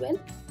applied as well.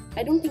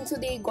 I don't think so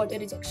they got a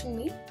rejection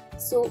mail.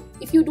 So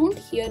if you don't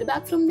hear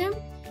back from them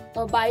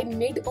by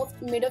mid of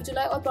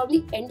July or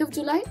probably end of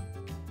July,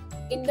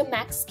 in the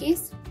max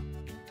case,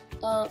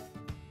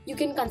 you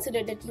can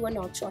consider that you are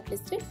not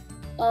shortlisted.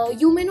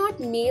 You may not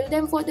mail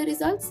them for the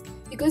results,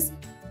 because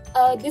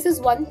this is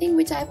one thing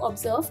which I have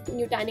observed.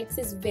 Nutanix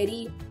is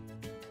very,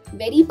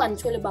 very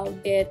punctual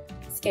about their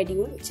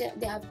schedule, which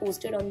they have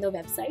posted on the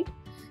website.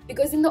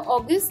 Because in the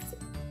August,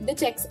 the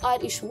checks are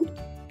issued,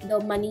 the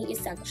money is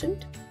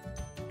sanctioned.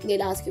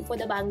 They'll ask you for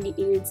the bank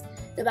details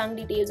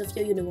of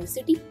your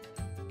university,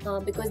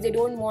 because they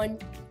don't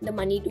want the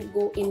money to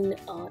go in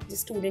the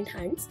student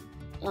hands,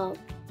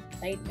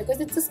 right? Because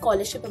it's a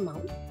scholarship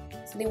amount,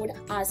 so they would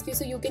ask you.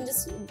 So you can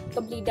just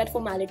complete that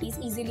formalities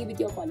easily with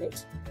your college.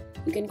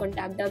 You can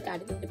contact the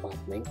academic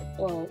department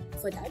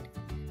for that.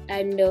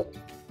 And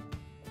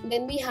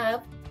then we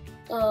have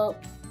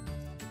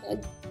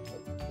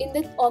in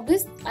the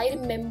August, I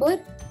remember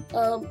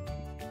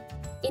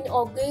in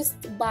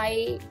August,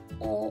 by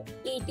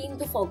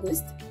 18th of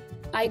August,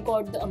 I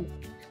got the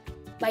amount.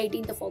 By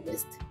 18th of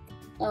August,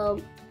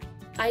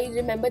 I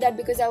remember that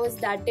because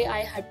that day I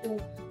had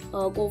to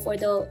go for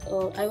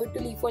I had to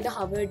leave for the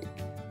Harvard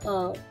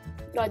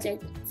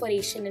project for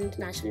Asian and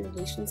International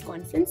Relations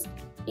conference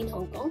in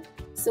Hong Kong.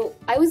 So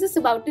I was just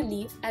about to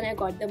leave and I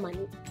got the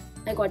money.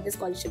 I got the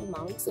scholarship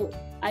amount. So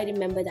I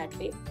remember that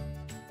day.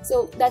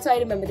 So that's why I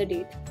remember the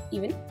date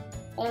even.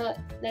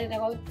 Then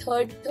about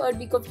third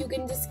week of, you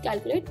can just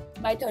calculate,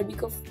 by third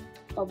week of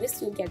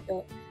August you'll get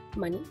the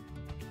money.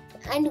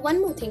 And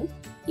one more thing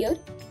here,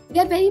 they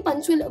are very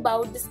punctual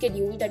about the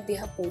schedule that they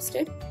have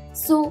posted.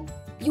 So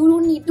you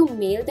don't need to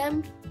mail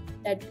them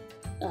that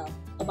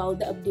about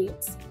the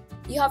updates.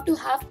 You have to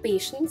have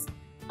patience.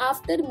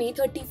 After May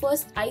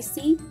 31st, I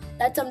see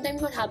that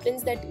sometimes what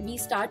happens that we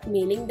start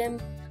mailing them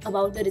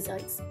about the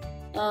results.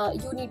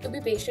 You need to be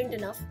patient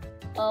enough.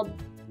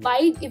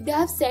 If they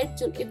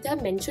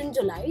have mentioned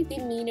July, they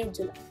mean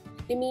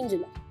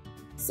July.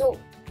 So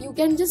you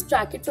can just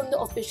track it from the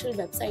official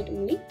website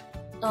only.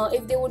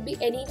 If there would be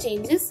any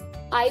changes,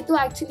 I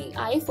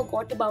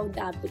forgot about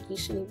the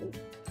application even.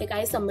 Like,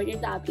 I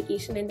submitted the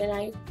application and then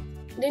I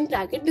didn't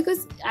track it,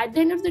 because at the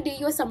end of the day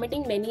you are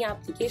submitting many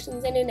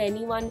applications, and in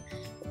any one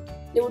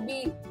there would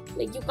be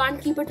like, you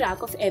can't keep a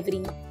track of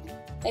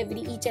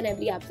each and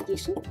every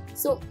application.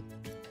 So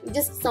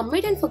just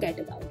submit and forget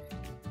about it.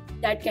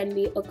 That can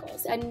be a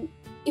cause. And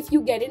if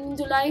you get it in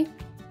July,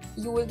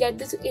 you will get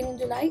this in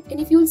July, and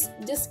if you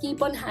just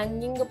keep on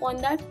hanging upon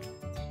that,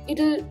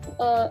 it'll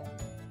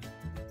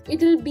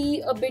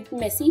be a bit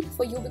messy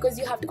for you, because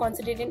you have to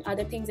concentrate in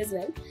other things as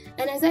well.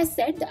 And as I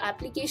said, the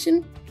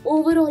application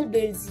overall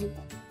builds you,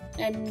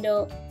 and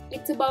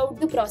it's about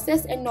the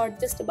process and not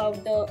just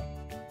about the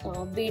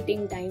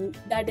waiting time.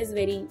 That is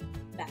very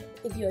bad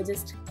if you're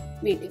just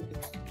waiting.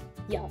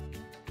 Yeah,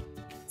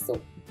 so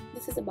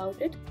this is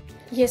about it.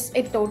 Yes,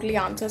 it totally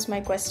answers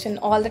my question.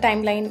 All the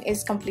timeline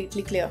is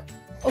completely clear.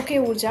 Okay,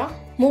 Urja,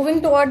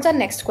 moving towards our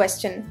next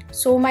question.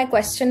 So my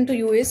question to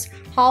you is,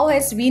 how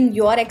has been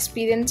your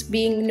experience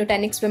being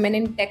Nutanix Women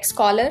in Tech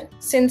Scholar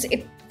since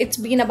it's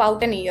been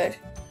about an year?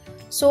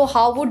 So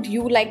how would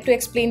you like to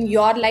explain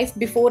your life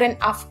before and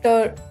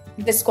after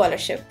this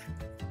scholarship?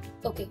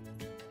 Okay,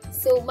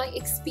 so my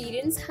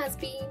experience has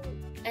been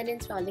an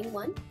enthralling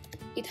one.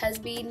 It has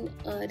been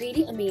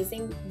really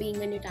amazing being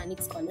a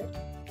Nutanix scholar.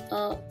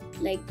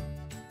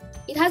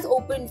 It has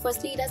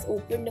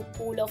opened a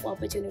pool of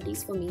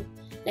opportunities for me.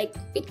 Like,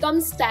 it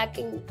comes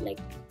stacking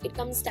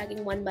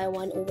one by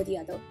one over the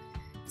other,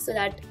 so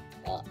that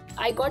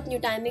I got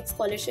Nutanix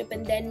scholarship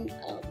and then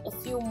a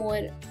few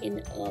more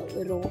in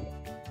a row.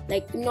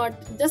 Like, not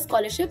just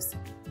scholarships,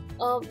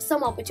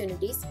 some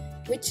opportunities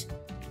which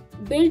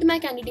build my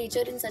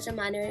candidature in such a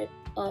manner.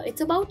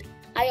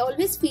 I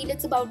always feel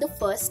it's about the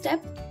first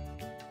step,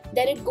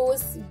 then it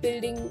goes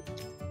building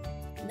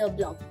the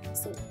block.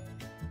 So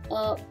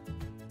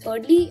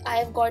thirdly, I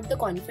have got the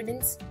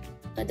confidence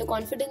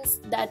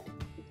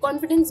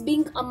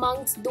being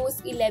amongst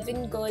those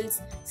 11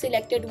 girls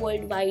selected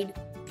worldwide.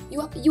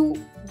 You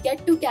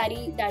get to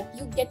carry that,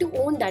 you get to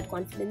own that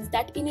confidence.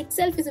 That in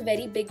itself is a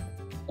very big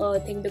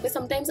thing, because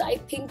sometimes I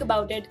think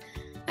about it,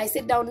 I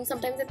sit down and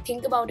sometimes I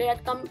think about it,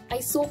 I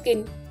soak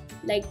in,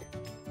 like,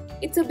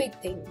 it's a big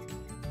thing,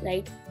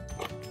 right?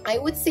 I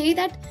would say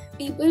that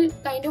people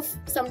kind of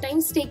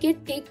sometimes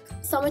take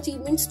some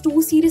achievements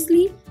too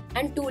seriously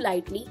and too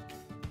lightly.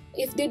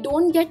 If they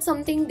don't get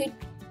something, they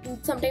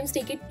sometimes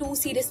take it too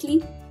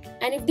seriously,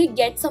 and if they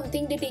get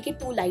something, they take it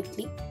too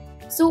lightly.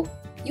 So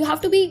you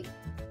have to be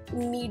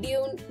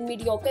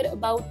mediocre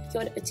about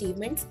your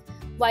achievements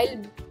while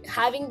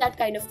having that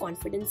kind of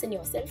confidence in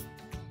yourself.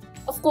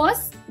 Of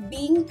course,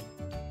 being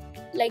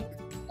like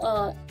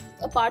a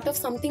part of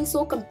something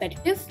so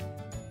competitive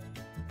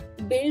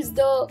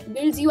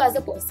builds you as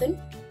a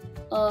person.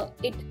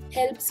 It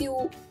helps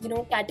you,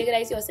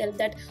 categorize yourself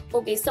that,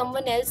 okay,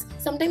 someone else.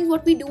 Sometimes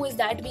what we do is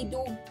that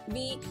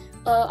we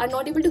are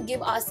not able to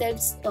give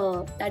ourselves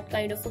that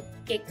kind of a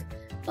kick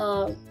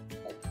or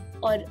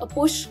a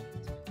push.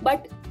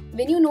 But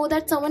when you know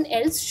that someone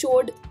else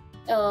showed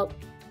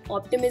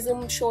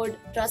optimism, showed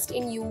trust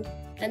in you,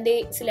 and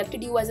they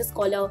selected you as a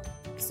scholar,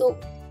 so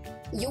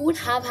you would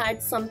have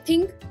had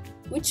something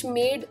which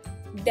made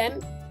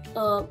them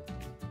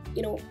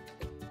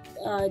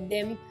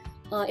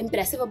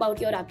impressive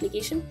about your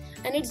application.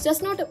 And it's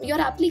just not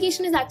your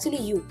application, is actually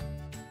you,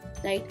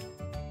 right?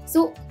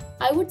 So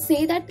I would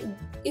say that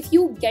if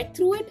you get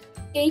through it,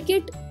 take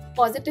it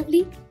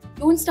positively.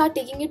 Don't start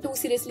taking it too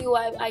seriously. Oh,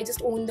 I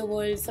just own the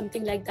world,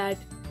 something like that.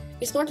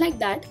 It's not like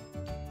that.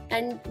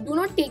 And do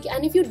not take,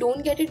 and if you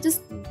don't get it,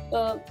 just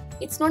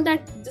it's not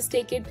that just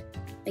take it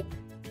like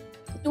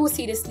too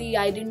seriously.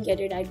 I didn't get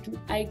it,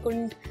 I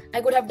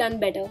could have done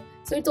better.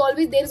 So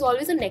there's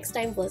always a next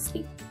time.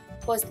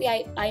 Firstly,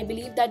 I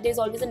believe that there's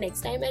always a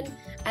next time. And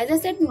as I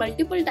said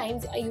multiple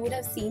times, you would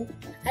have seen,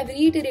 I've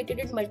reiterated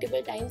it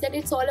multiple times, that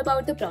it's all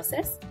about the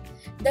process,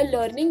 the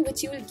learning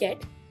which you will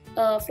get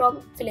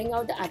from filling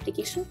out the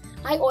application.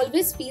 I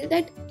always feel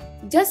that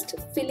just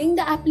filling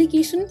the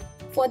application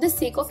for the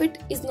sake of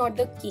it is not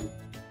the key,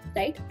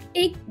 right?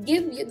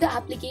 Give the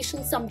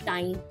application some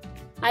time.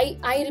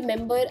 I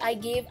remember I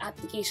gave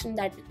application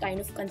that kind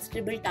of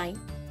considerable time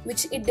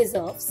which it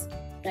deserves,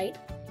 right?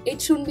 It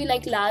shouldn't be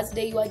like last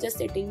day you are just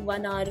sitting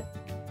 1 hour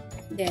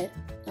there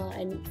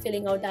and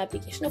filling out the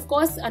application. Of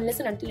course, unless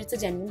and until it's a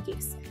genuine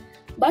case.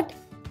 But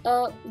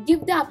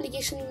give the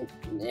application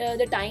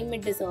the time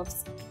it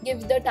deserves.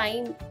 Give the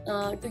time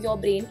to your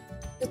brain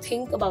to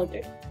think about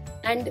it.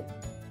 And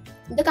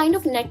the kind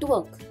of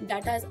network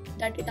that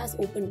it has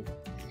opened,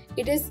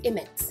 it is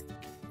immense,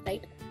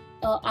 right?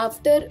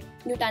 After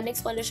Nutanix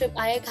scholarship,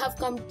 I have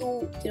come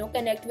to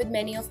connect with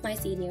many of my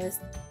seniors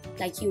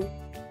like you,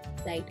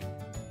 right?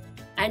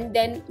 And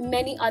then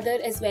many other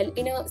as well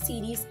in a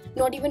series.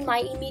 Not even my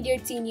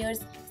immediate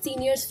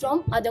seniors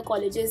from other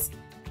colleges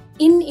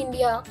in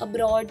India,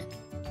 abroad,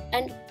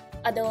 and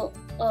other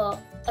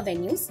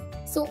venues.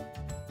 So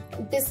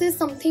this is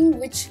something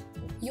which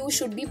you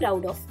should be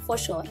proud of for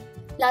sure.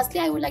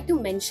 lastly, I would like to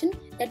mention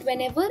that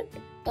whenever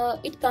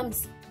it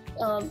comes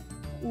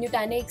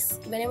Nutanix,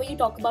 whenever you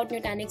talk about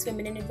Nutanix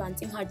Women in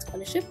Advancing Hard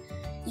Scholarship,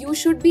 you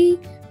should be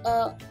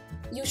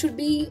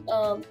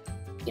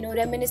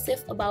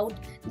reminiscent about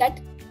that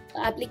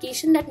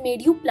application that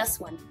made you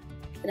 +1,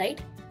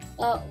 right?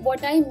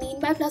 What I mean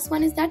by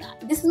 +1 is that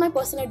this is my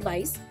personal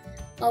advice.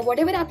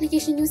 Whatever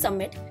application you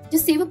submit,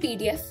 just save a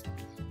PDF,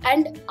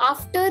 and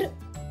after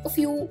a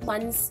few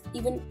months,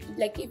 even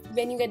like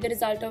when you get the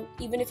result of,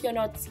 even if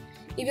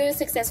you're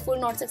successful,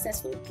 not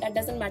successful, that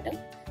doesn't matter,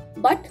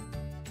 but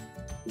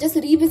just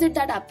revisit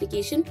that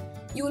application.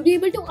 You will be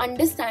able to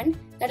understand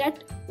that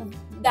at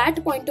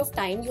that point of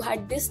time you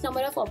had this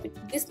number of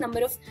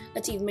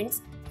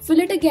achievements. Fill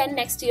it again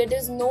next year.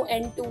 There's no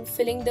end to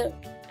filling the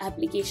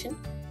application,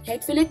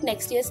 right? Fill it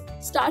next year.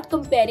 Start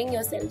comparing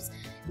yourselves.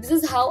 This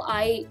is how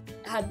I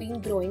have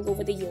been growing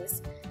over the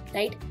years,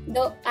 right?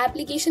 The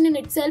application in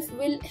itself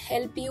will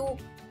help you.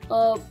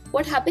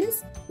 What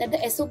happens that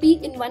the SOP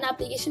in one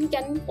application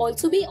can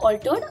also be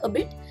altered a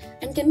bit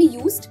and can be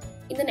used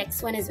in the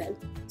next one as well.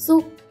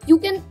 So you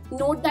can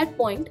note that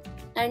point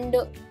and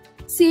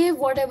save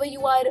whatever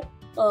you are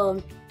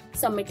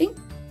submitting,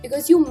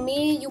 because you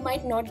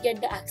might not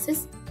get the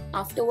access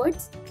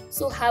afterwards.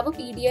 So have a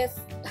PDF,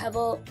 have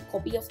a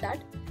copy of that,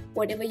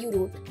 whatever you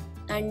wrote,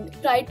 and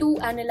try to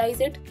analyze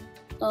it,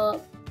 try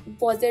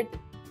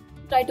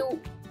to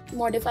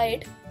modify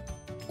it,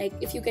 like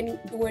if you can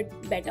do it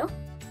better.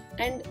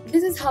 And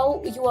this is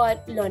how you are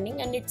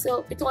learning, and it's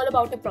all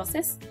about a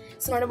process.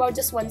 It's not about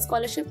just one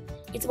scholarship.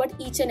 It's about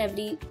each and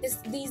every.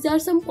 These are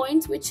some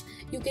points which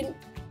you can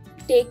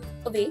take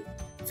away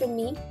from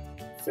me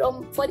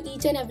for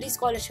each and every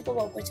scholarship of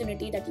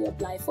opportunity that you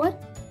apply for.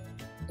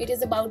 It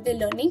is about the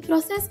learning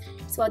process.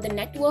 It's about the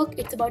network.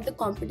 It's about the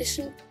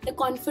competition, the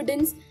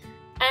confidence,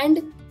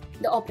 and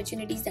the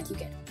opportunities that you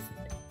get.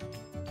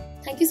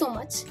 Thank you so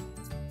much.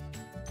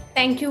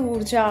 Thank you,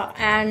 Urja,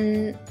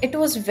 and it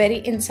was very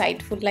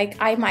insightful. Like,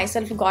 I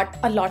myself got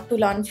a lot to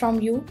learn from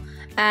you,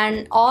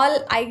 and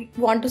all I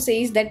want to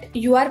say is that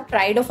you are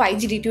pride of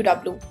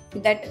IGDTW,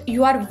 that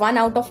you are 1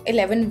 out of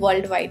 11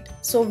 worldwide.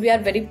 So we are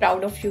very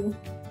proud of you.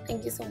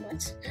 Thank you so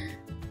much.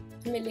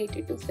 I'm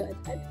elated to hear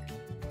that.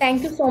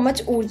 Thank you so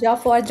much, Urja,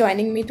 for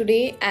joining me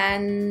today,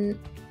 and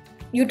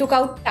you took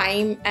out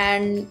time,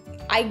 and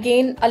I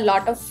gained a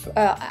lot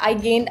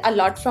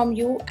from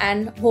you,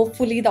 and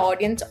hopefully the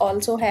audience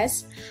also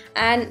has.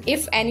 And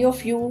if any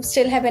of you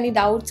still have any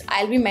doubts,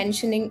 I'll be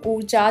mentioning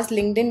Urja's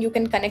LinkedIn. You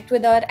can connect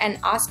with her and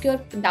ask your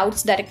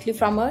doubts directly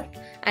from her.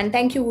 And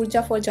thank you,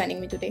 Urja, for joining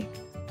me today.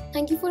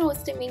 Thank you for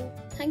hosting me.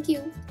 Thank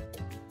you.